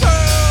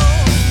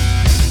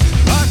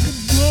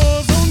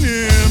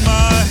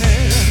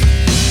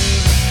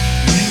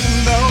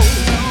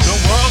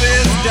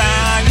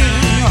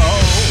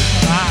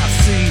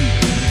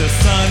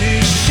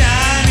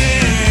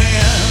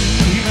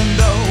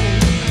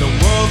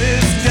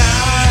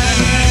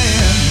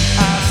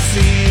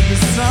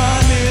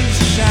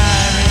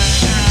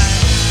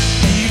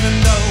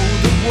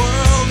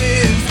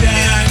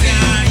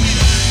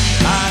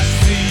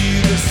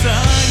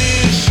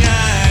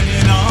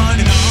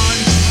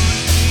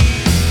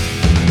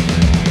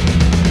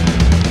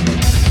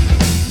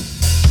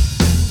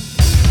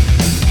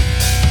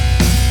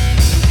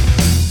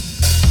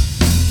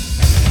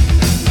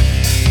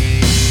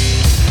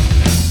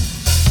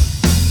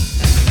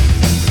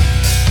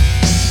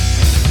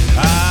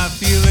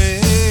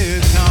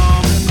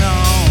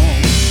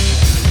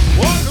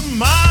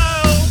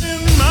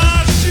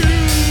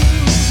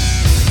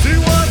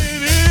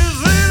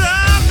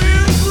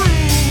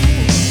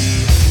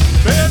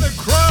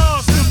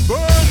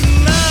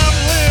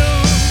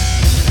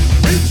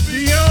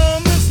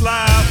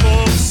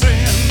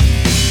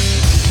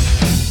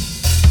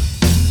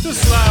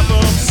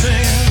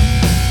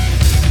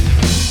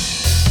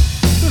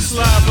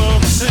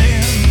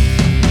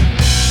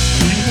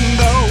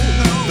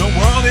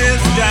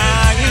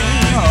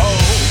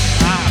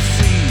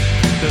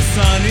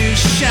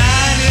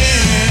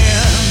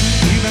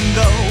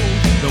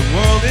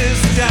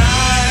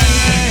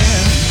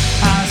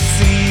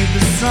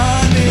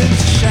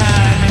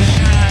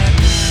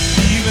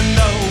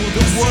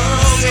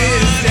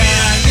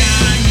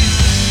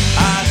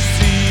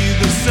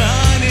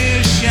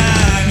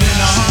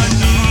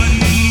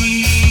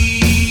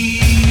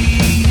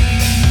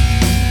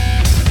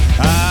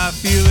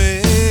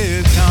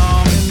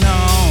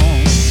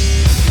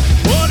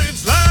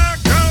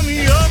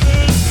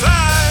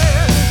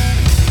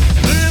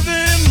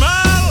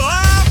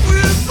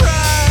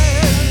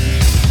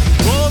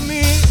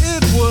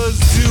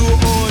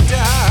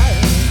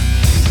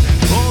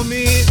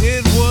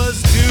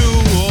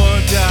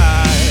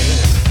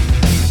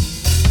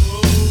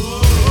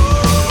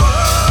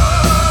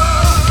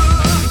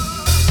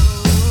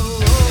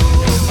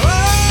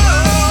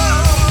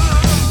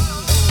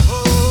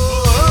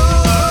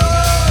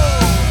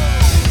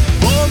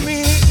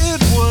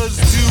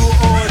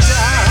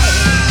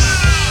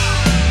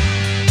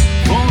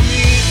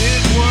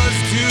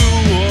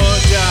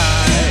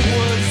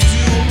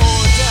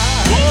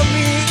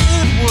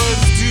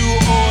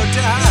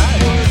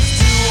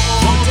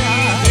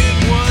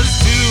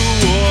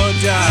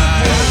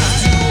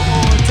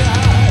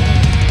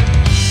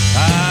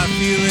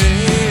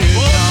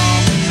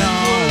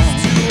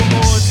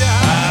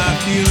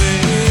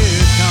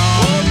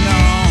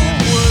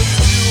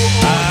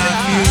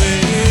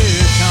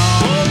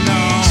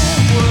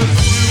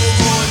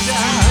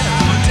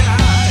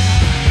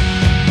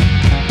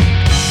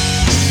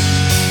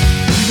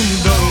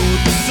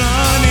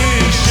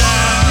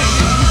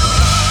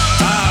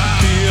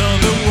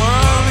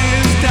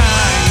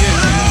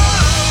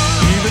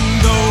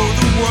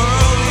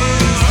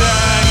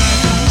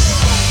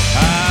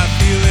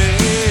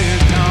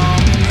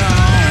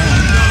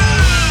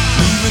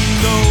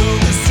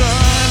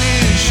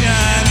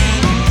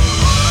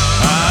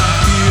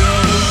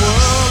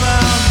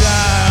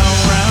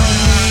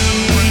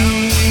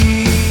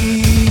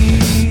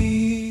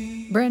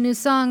new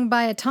song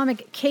by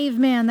Atomic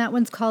Caveman. That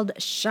one's called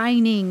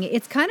Shining.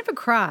 It's kind of a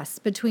cross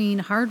between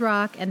hard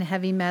rock and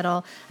heavy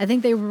metal. I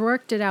think they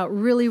worked it out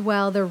really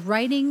well. They're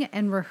writing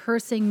and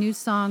rehearsing new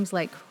songs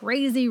like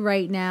crazy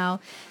right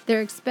now.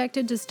 They're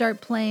expected to start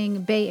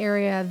playing Bay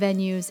Area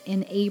venues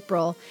in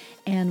April,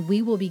 and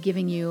we will be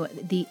giving you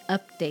the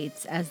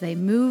updates as they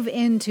move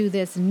into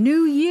this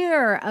new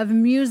year of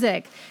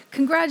music.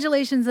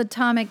 Congratulations,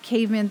 Atomic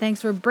Caveman.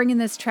 Thanks for bringing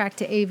this track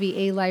to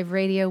AVA Live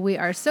Radio. We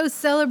are so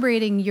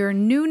celebrating your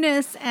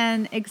newness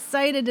and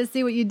excited to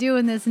see what you do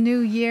in this new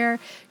year.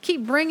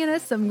 Keep bringing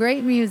us some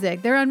great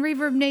music. They're on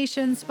Reverb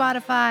Nation,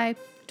 Spotify,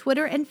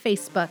 Twitter, and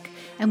Facebook,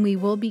 and we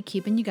will be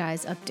keeping you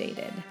guys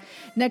updated.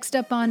 Next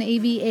up on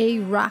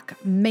AVA Rock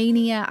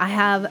Mania, I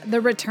have The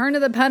Return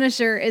of the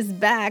Punisher is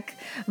back.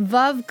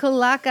 Vav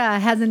Kulaka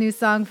has a new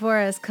song for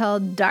us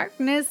called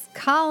Darkness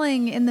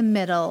Calling in the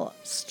Middle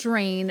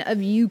strain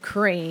of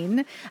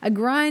Ukraine. A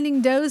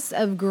grinding dose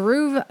of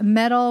groove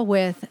metal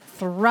with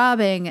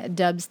throbbing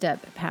dubstep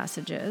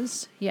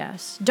passages.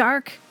 Yes,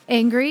 dark,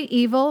 angry,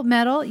 evil,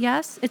 metal,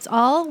 yes, it's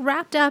all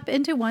wrapped up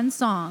into one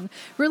song.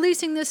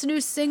 Releasing this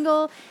new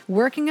single,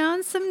 working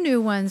on some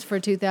new ones for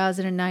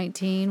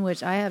 2019,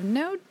 which I have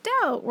no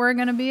doubt we're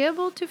going to be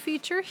able to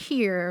feature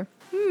here.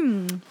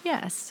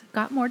 Yes,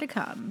 got more to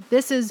come.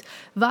 This is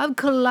Vav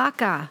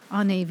Kulaka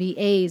on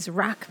AVA's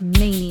Rock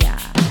Mania.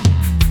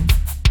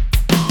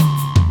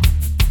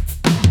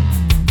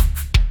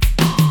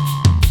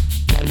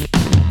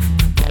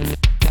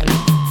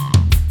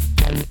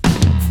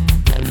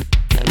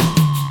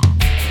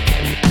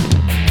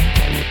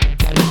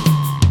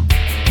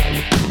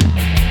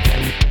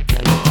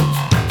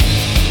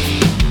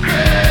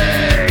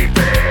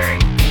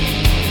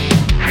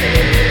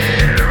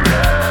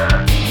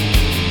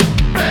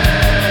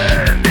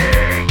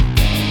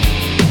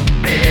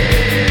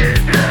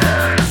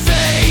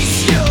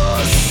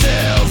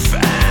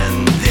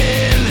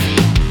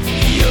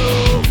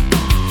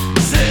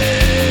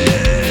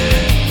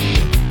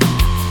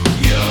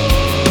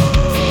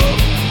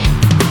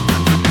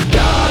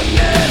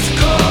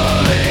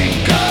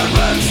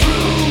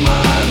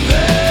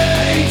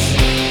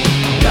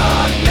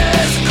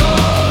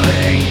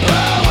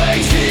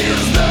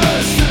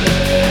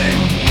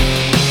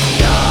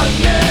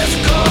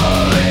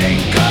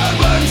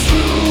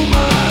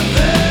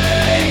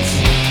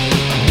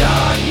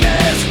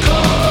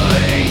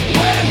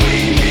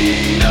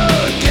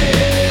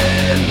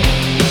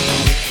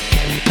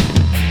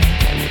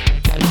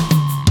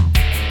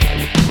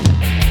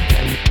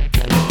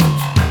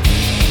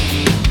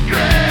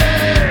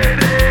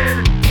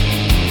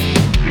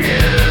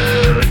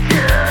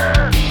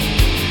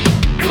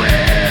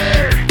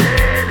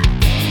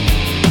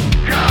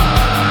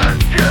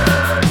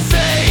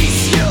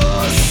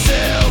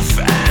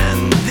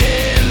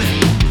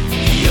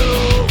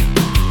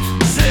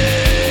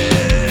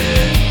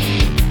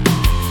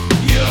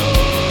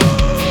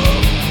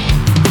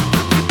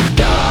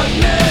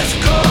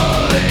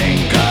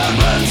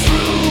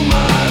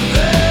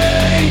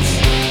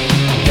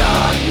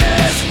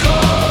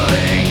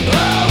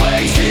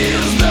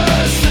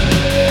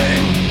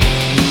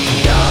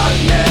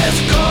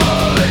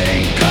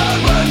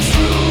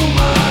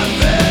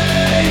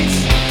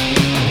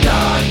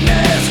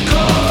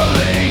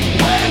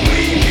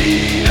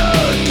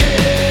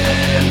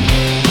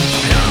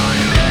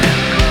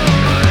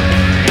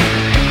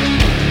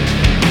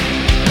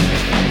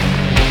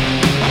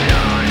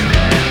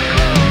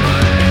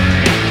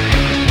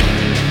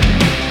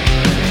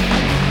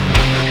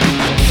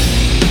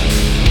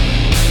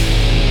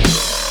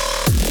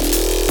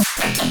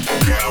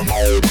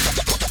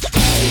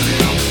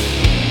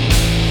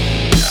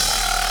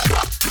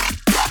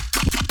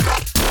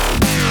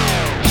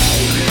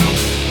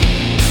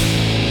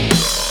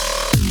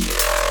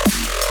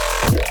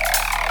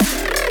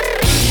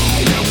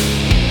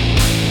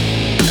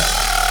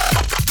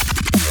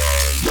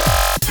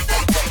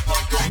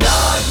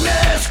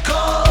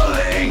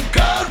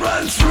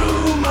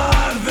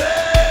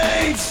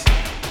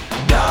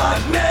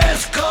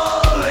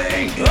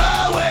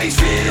 Face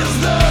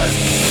yourself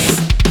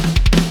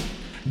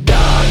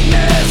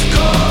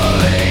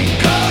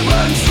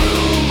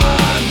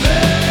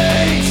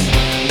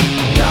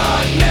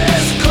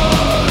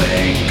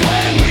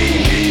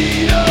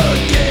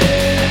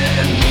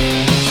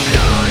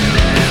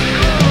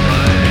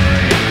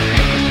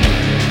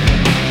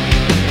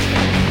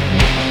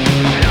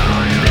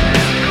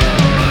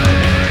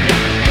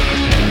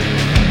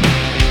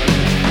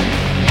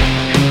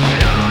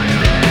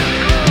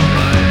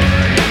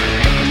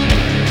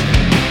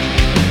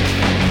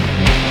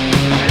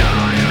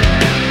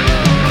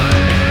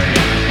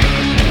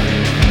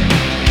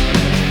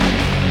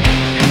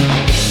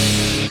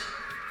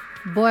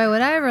Boy,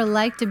 would I ever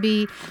like to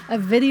be a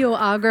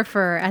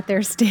videographer at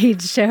their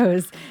stage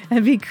shows.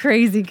 That'd be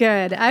crazy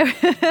good.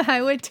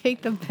 I would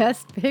take the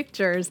best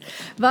pictures.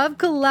 Vav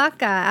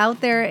Kulaka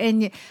out there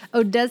in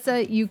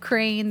Odessa,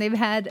 Ukraine. They've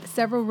had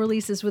several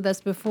releases with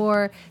us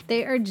before.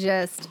 They are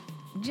just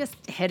just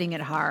hitting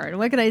it hard.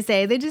 What can I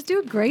say? They just do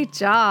a great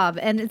job,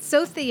 and it's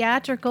so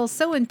theatrical,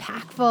 so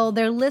impactful.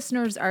 Their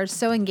listeners are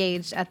so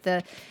engaged at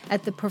the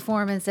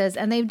performances,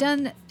 and they've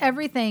done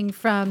everything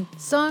from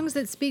songs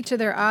that speak to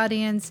their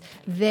audience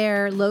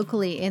there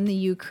locally in the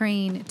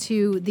Ukraine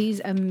to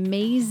these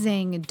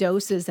amazing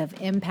doses of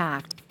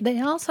impact. They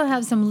also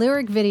have some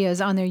lyric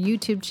videos on their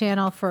YouTube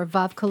channel for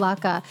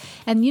Vavkulaka,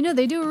 and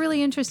they do a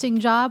really interesting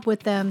job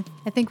with them.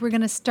 I think we're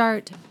going to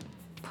start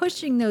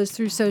pushing those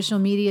through social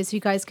media so you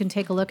guys can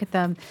take a look at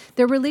them.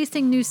 They're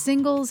releasing new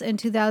singles in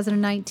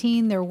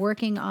 2019. They're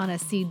working on a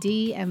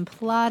CD and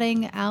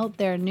plotting out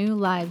their new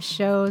live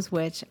shows,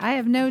 which I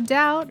have no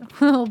doubt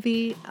will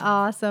be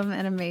awesome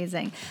and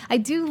amazing. I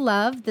do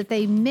love that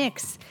they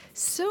mix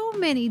so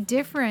many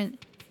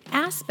different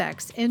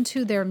aspects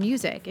into their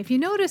music. If you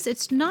notice,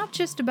 it's not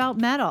just about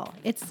metal.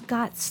 It's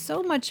got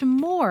so much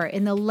more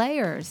in the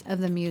layers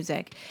of the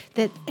music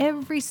that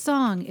every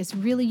song is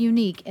really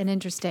unique and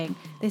interesting.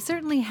 They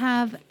certainly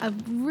have a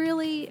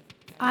really,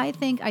 I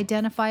think,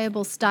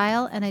 identifiable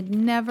style, and I'd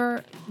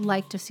never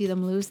like to see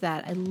them lose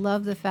that. I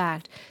love the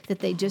fact that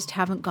they just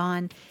haven't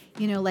gone,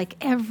 like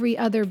every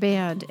other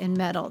band in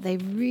metal.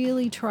 They've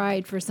really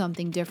tried for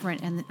something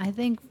different, and I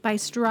think by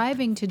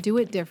striving to do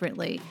it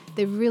differently,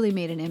 they've really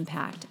made an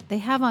impact. They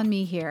have on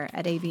me here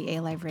at AVA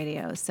Live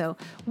Radio, so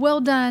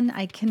well done.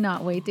 I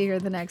cannot wait to hear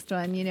the next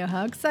one. You know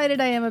how excited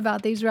I am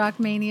about these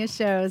Rockmania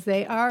shows.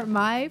 They are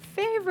my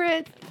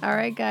favorite. All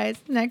right, guys,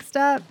 next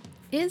up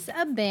is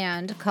a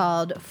band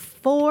called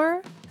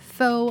For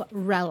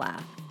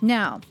Rella.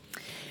 Now,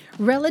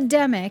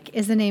 Rellademic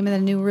is the name of the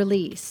new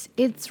release.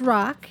 It's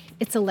rock,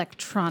 it's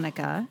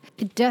electronica.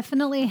 It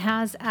definitely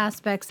has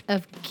aspects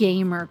of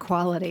gamer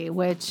quality,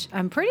 which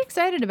I'm pretty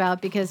excited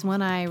about because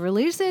when I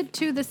release it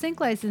to the Sync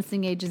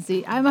Licensing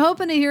Agency, I'm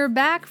hoping to hear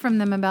back from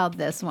them about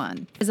this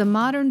one. It's a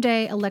modern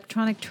day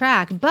electronic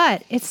track,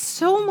 but it's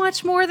so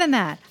much more than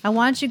that. I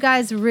want you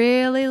guys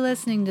really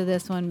listening to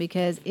this one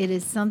because it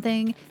is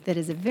something that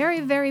is a very,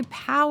 very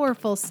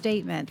powerful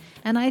statement,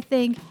 and I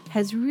think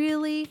has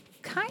really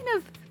kind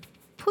of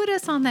put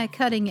us on that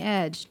cutting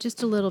edge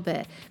just a little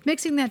bit,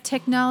 mixing that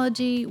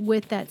technology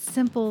with that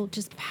simple,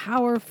 just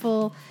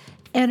powerful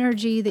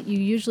energy that you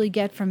usually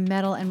get from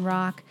metal and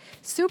rock.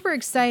 Super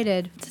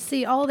excited to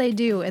see all they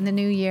do in the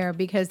new year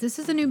because this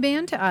is a new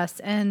band to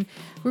us and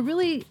we're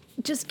really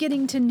just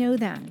getting to know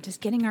them, just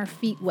getting our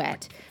feet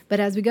wet. But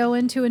as we go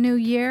into a new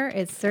year,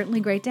 it's certainly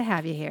great to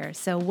have you here.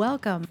 So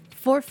welcome,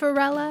 For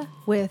Rella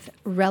with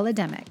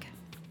Rellademic.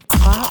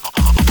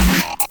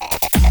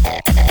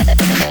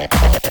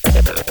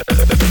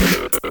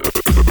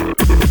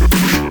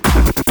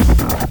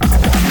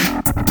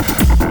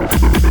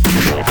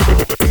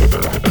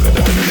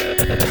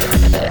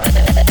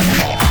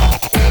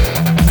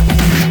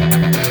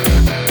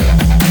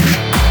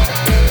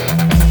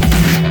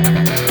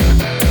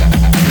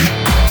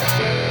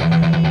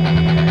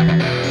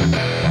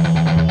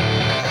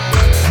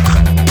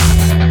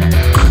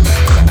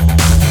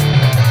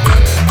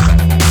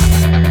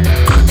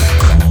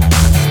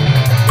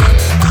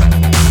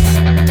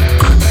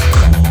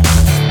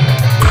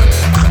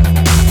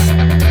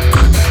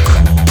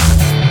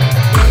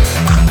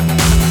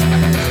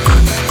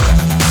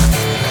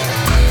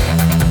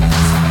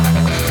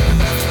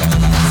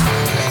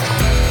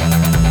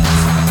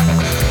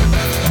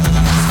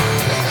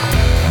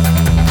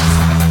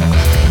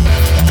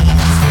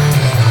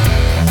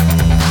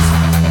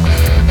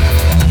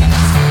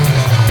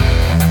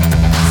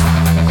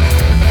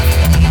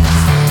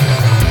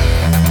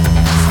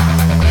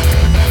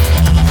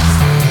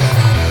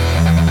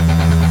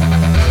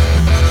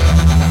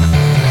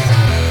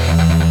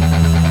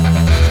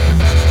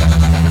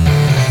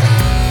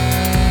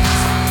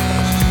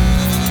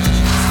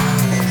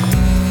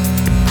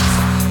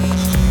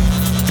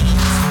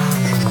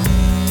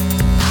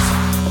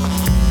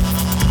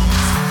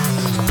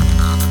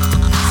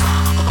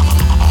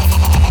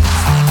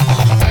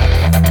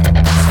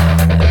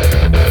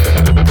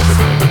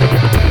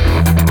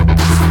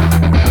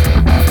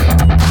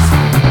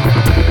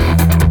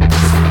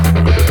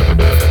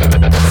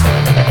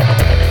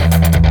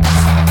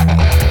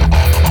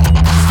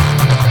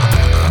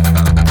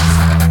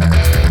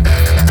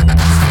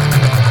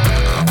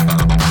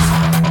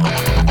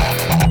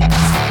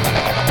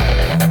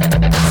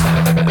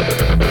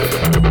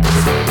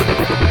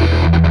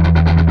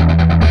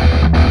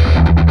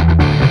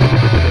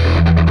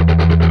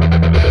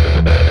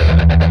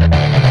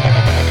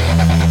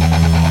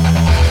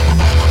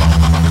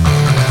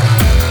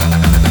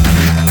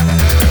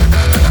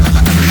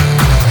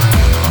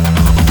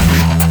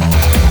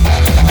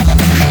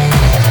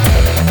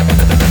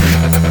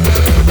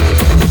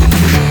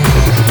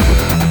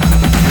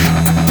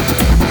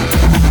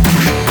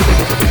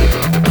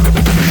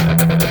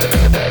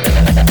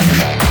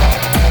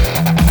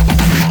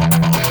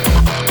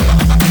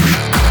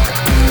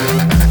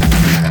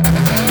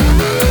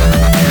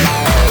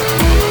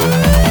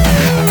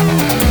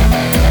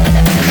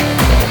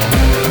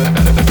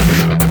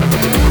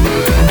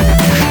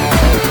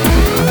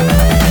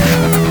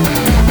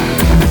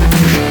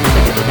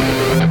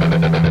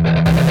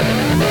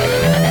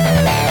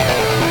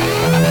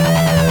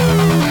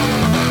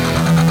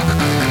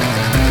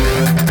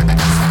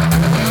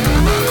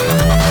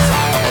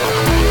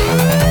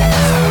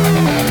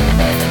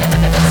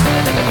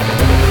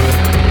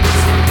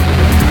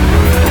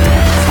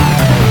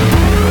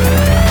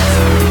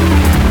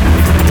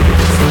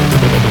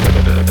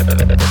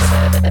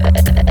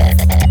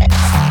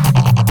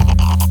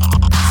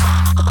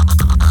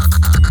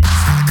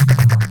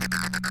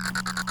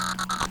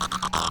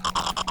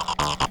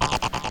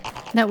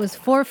 That was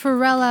For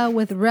Pharrella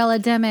with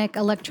Relademic,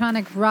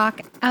 electronic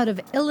rock out of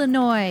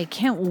Illinois.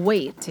 Can't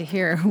wait to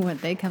hear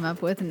what they come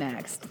up with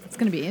next. It's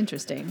going to be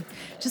interesting.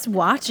 Just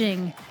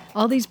watching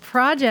all these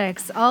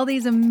projects, all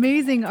these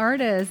amazing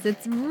artists.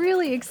 It's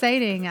really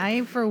exciting.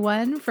 I, for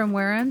one, from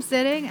where I'm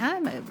sitting,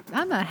 I'm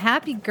a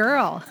happy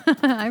girl.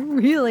 I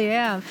really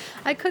am.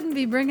 I couldn't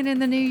be bringing in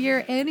the new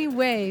year any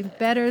way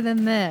better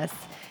than this.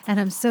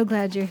 And I'm so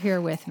glad you're here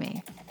with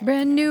me.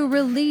 Brand new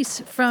release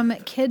from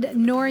Kid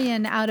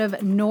Norian out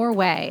of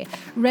Norway.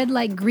 Red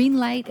Light, Green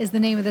Light is the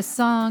name of the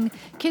song.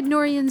 Kid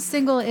Norian's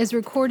single is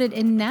recorded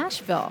in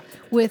Nashville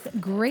with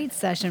great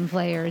session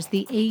players,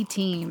 the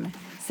A-Team,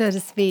 so to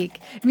speak.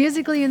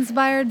 Musically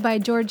inspired by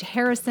George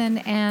Harrison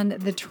and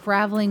the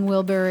Traveling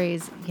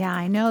Wilburys. Yeah,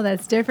 I know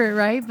that's different,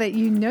 right? But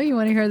you know you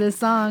want to hear this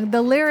song.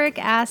 The lyric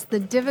asks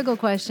the difficult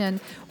question,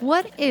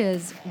 what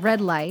is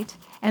red light?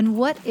 And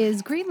what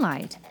is green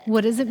light?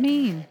 What does it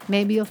mean?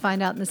 Maybe you'll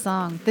find out in the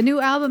song. The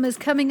new album is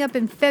coming up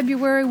in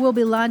February. We'll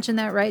be launching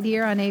that right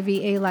here on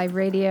AVA Live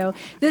Radio.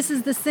 This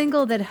is the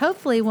single that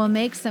hopefully will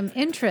make some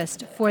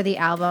interest for the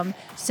album,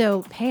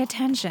 so pay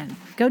attention.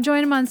 Go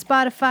join them on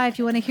Spotify if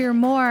you want to hear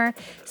more.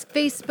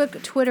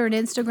 Facebook, Twitter, and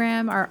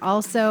Instagram are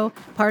also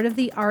part of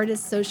the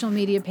artist social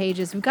media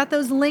pages. We've got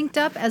those linked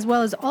up as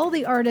well as all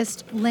the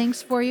artist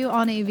links for you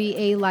on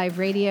AVA Live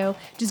Radio.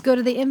 Just go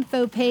to the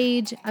info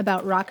page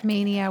about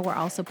Rockmania. We're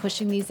also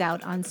pushing these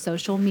out on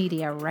social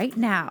media right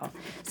now,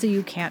 so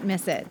you can't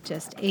miss it.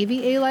 Just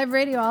AVA Live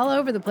Radio all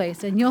over the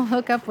place, and you'll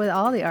hook up with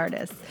all the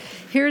artists.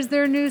 Here's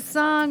their new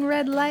song,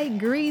 Red Light,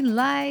 Green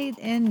Light.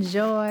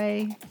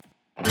 Enjoy.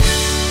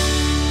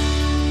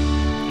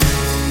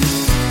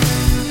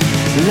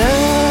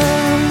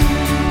 Love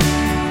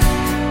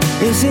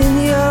is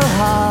in your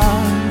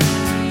heart,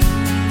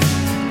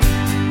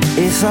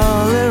 it's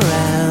all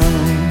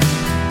around,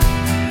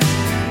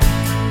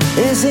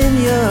 it's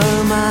in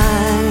your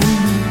mind.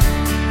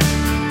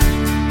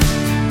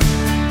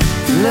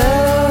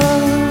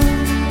 Love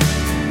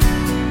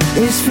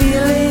is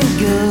feeling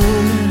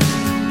good,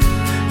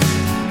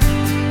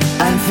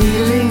 I'm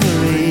feeling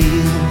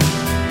real.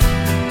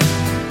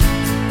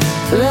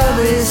 Love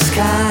is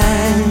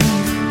kind.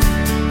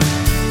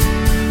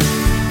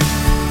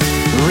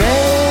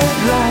 Red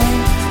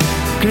light,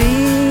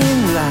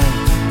 green light,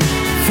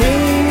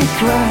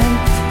 fake right,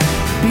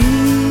 be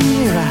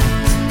right.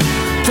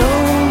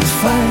 Don't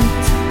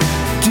fight,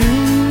 do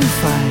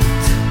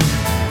fight.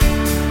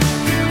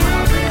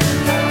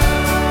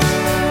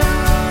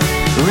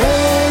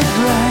 Red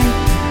light,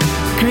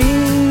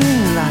 green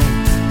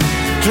light,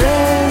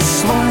 dress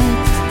white,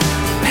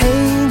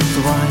 paint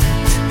white.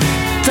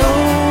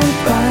 Don't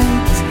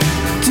bite,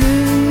 do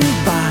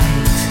bite.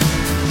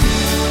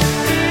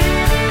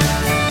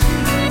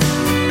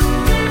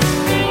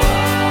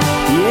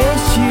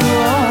 Yes, you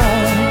are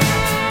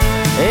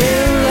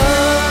in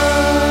love.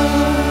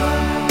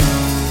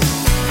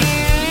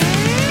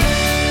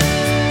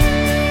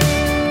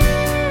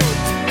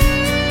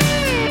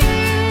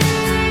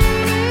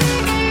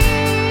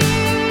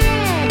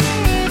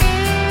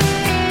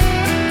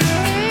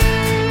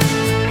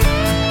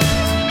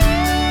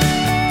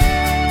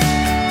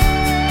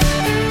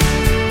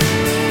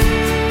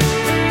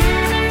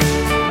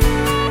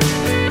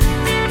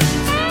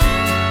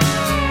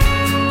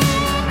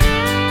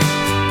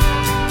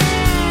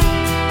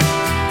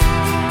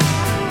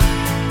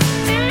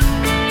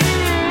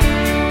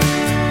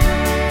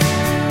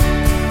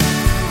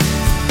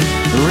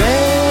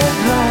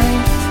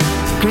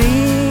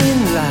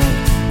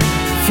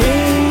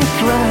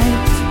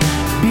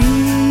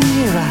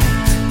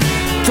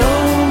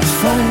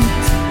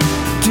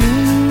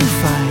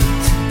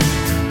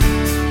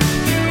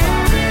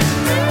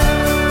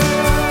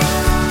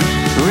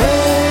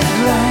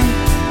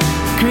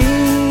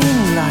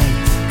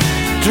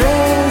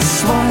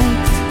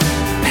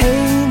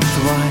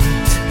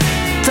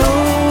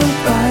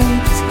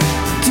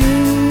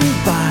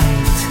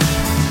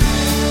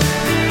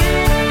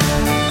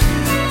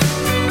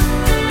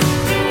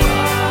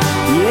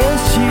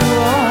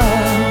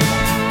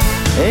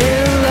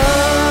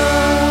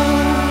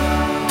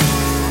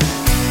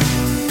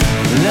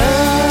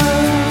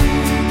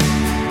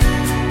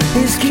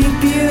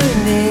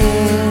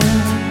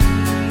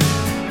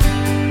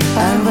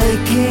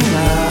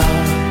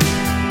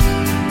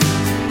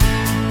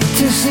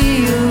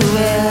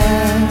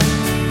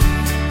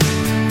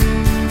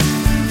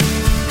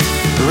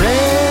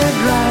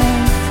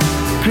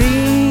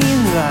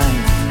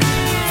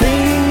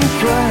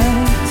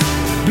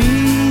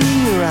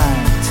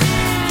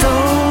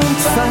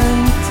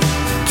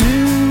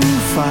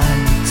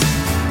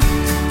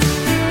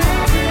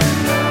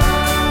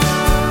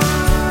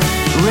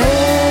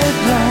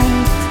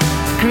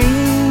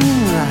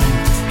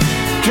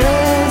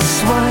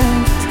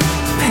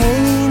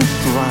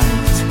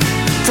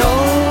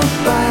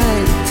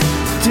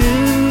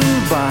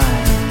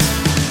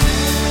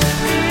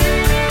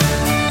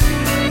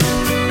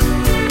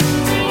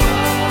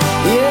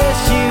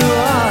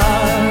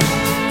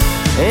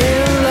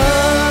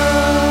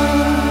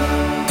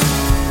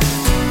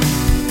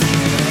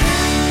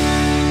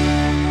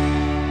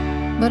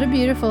 What a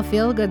beautiful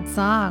feel-good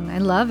song. I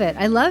love it.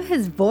 I love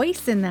his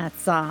voice in that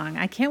song.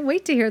 I can't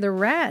wait to hear the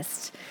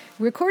rest.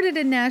 Recorded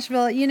in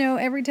Nashville, you know,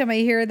 every time I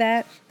hear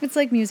that, it's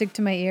like music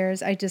to my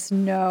ears. I just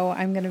know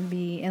I'm going to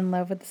be in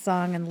love with the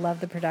song and love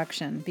the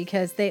production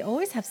because they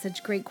always have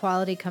such great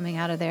quality coming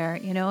out of there,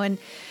 you know. And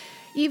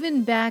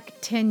even back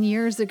 10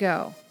 years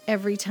ago,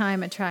 every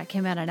time a track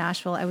came out of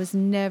Nashville, I was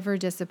never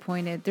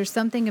disappointed. There's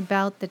something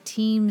about the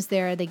teams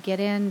there. They get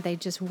in, they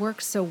just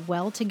work so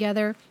well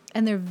together.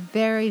 And they're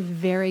very,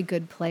 very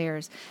good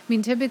players. I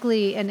mean,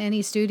 typically in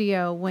any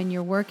studio, when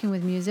you're working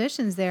with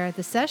musicians there,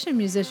 the session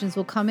musicians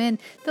will come in.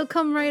 They'll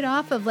come right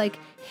off of like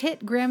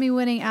hit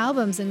Grammy-winning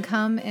albums and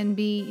come and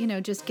be, you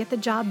know, just get the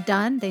job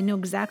done. They know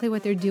exactly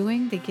what they're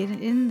doing. They get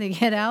in, they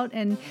get out,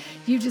 and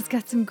you just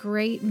got some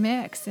great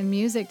mix and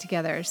music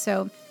together.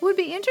 So it would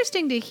be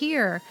interesting to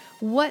hear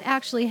what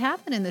actually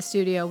happened in the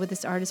studio with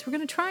this artist. We're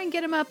going to try and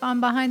get him up on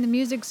Behind the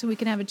Music so we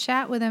can have a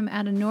chat with him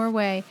out of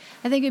Norway.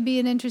 I think it'd be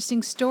an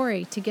interesting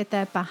story to get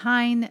that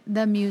behind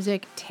the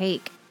music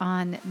take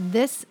on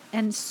this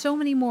and so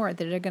many more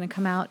that are going to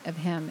come out of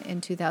him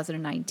in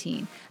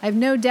 2019. I have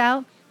no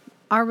doubt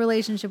our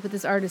relationship with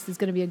this artist is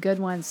going to be a good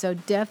one, so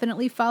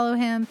definitely follow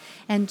him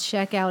and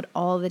check out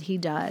all that he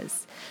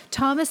does.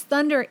 Thomas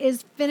Thunder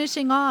is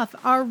finishing off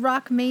our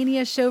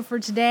Rockmania show for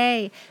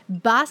today.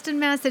 Boston,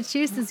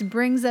 Massachusetts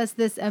brings us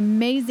this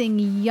amazing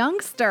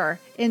youngster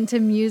into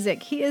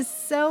music. He is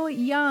so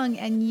young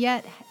and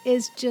yet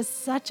is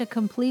just such a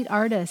complete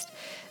artist.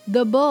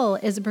 The Bull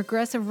is a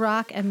progressive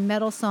rock and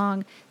metal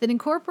song that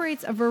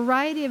incorporates a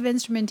variety of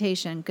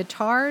instrumentation: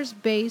 guitars,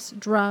 bass,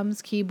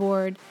 drums,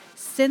 keyboard,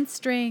 synth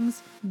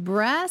strings,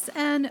 brass,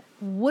 and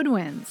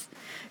woodwinds.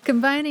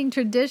 Combining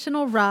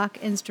traditional rock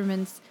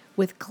instruments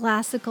with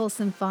classical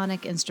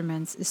symphonic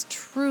instruments is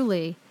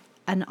truly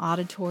an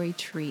auditory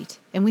treat.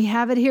 And we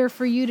have it here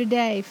for you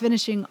today.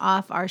 Finishing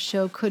off our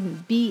show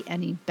couldn't be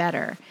any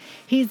better.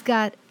 He's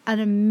got an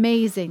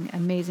amazing,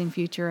 amazing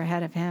future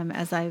ahead of him,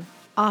 as I've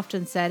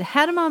often said.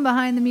 Head him on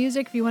Behind the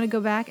Music if you want to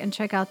go back and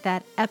check out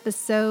that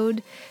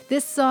episode.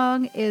 This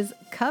song is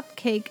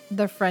Cupcake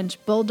the French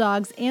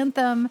Bulldog's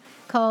anthem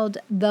called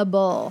The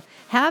Bull.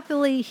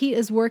 Happily, he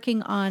is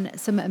working on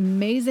some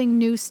amazing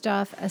new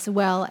stuff as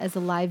well as a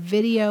live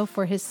video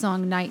for his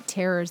song Night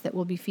Terrors that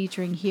we'll be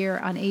featuring here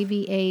on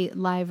AVA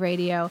Live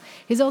Radio.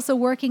 He's also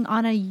working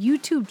on a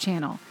YouTube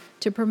channel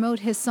to promote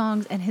his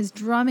songs and his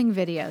drumming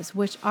videos,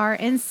 which are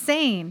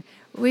insane.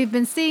 We've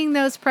been seeing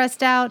those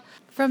pressed out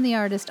from the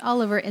artist all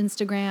over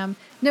Instagram.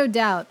 No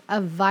doubt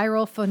a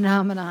viral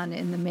phenomenon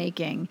in the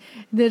making.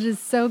 That is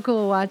so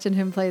cool watching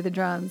him play the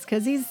drums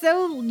because he's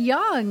so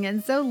young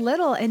and so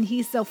little and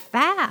he's so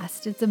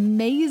fast. It's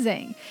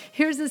amazing.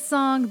 Here's his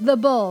song, The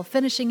Bull,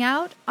 finishing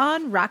out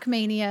on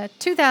Rockmania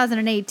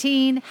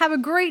 2018. Have a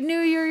great new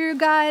year, you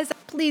guys.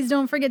 Please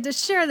don't forget to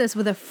share this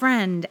with a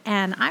friend,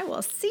 and I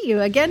will see you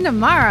again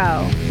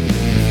tomorrow.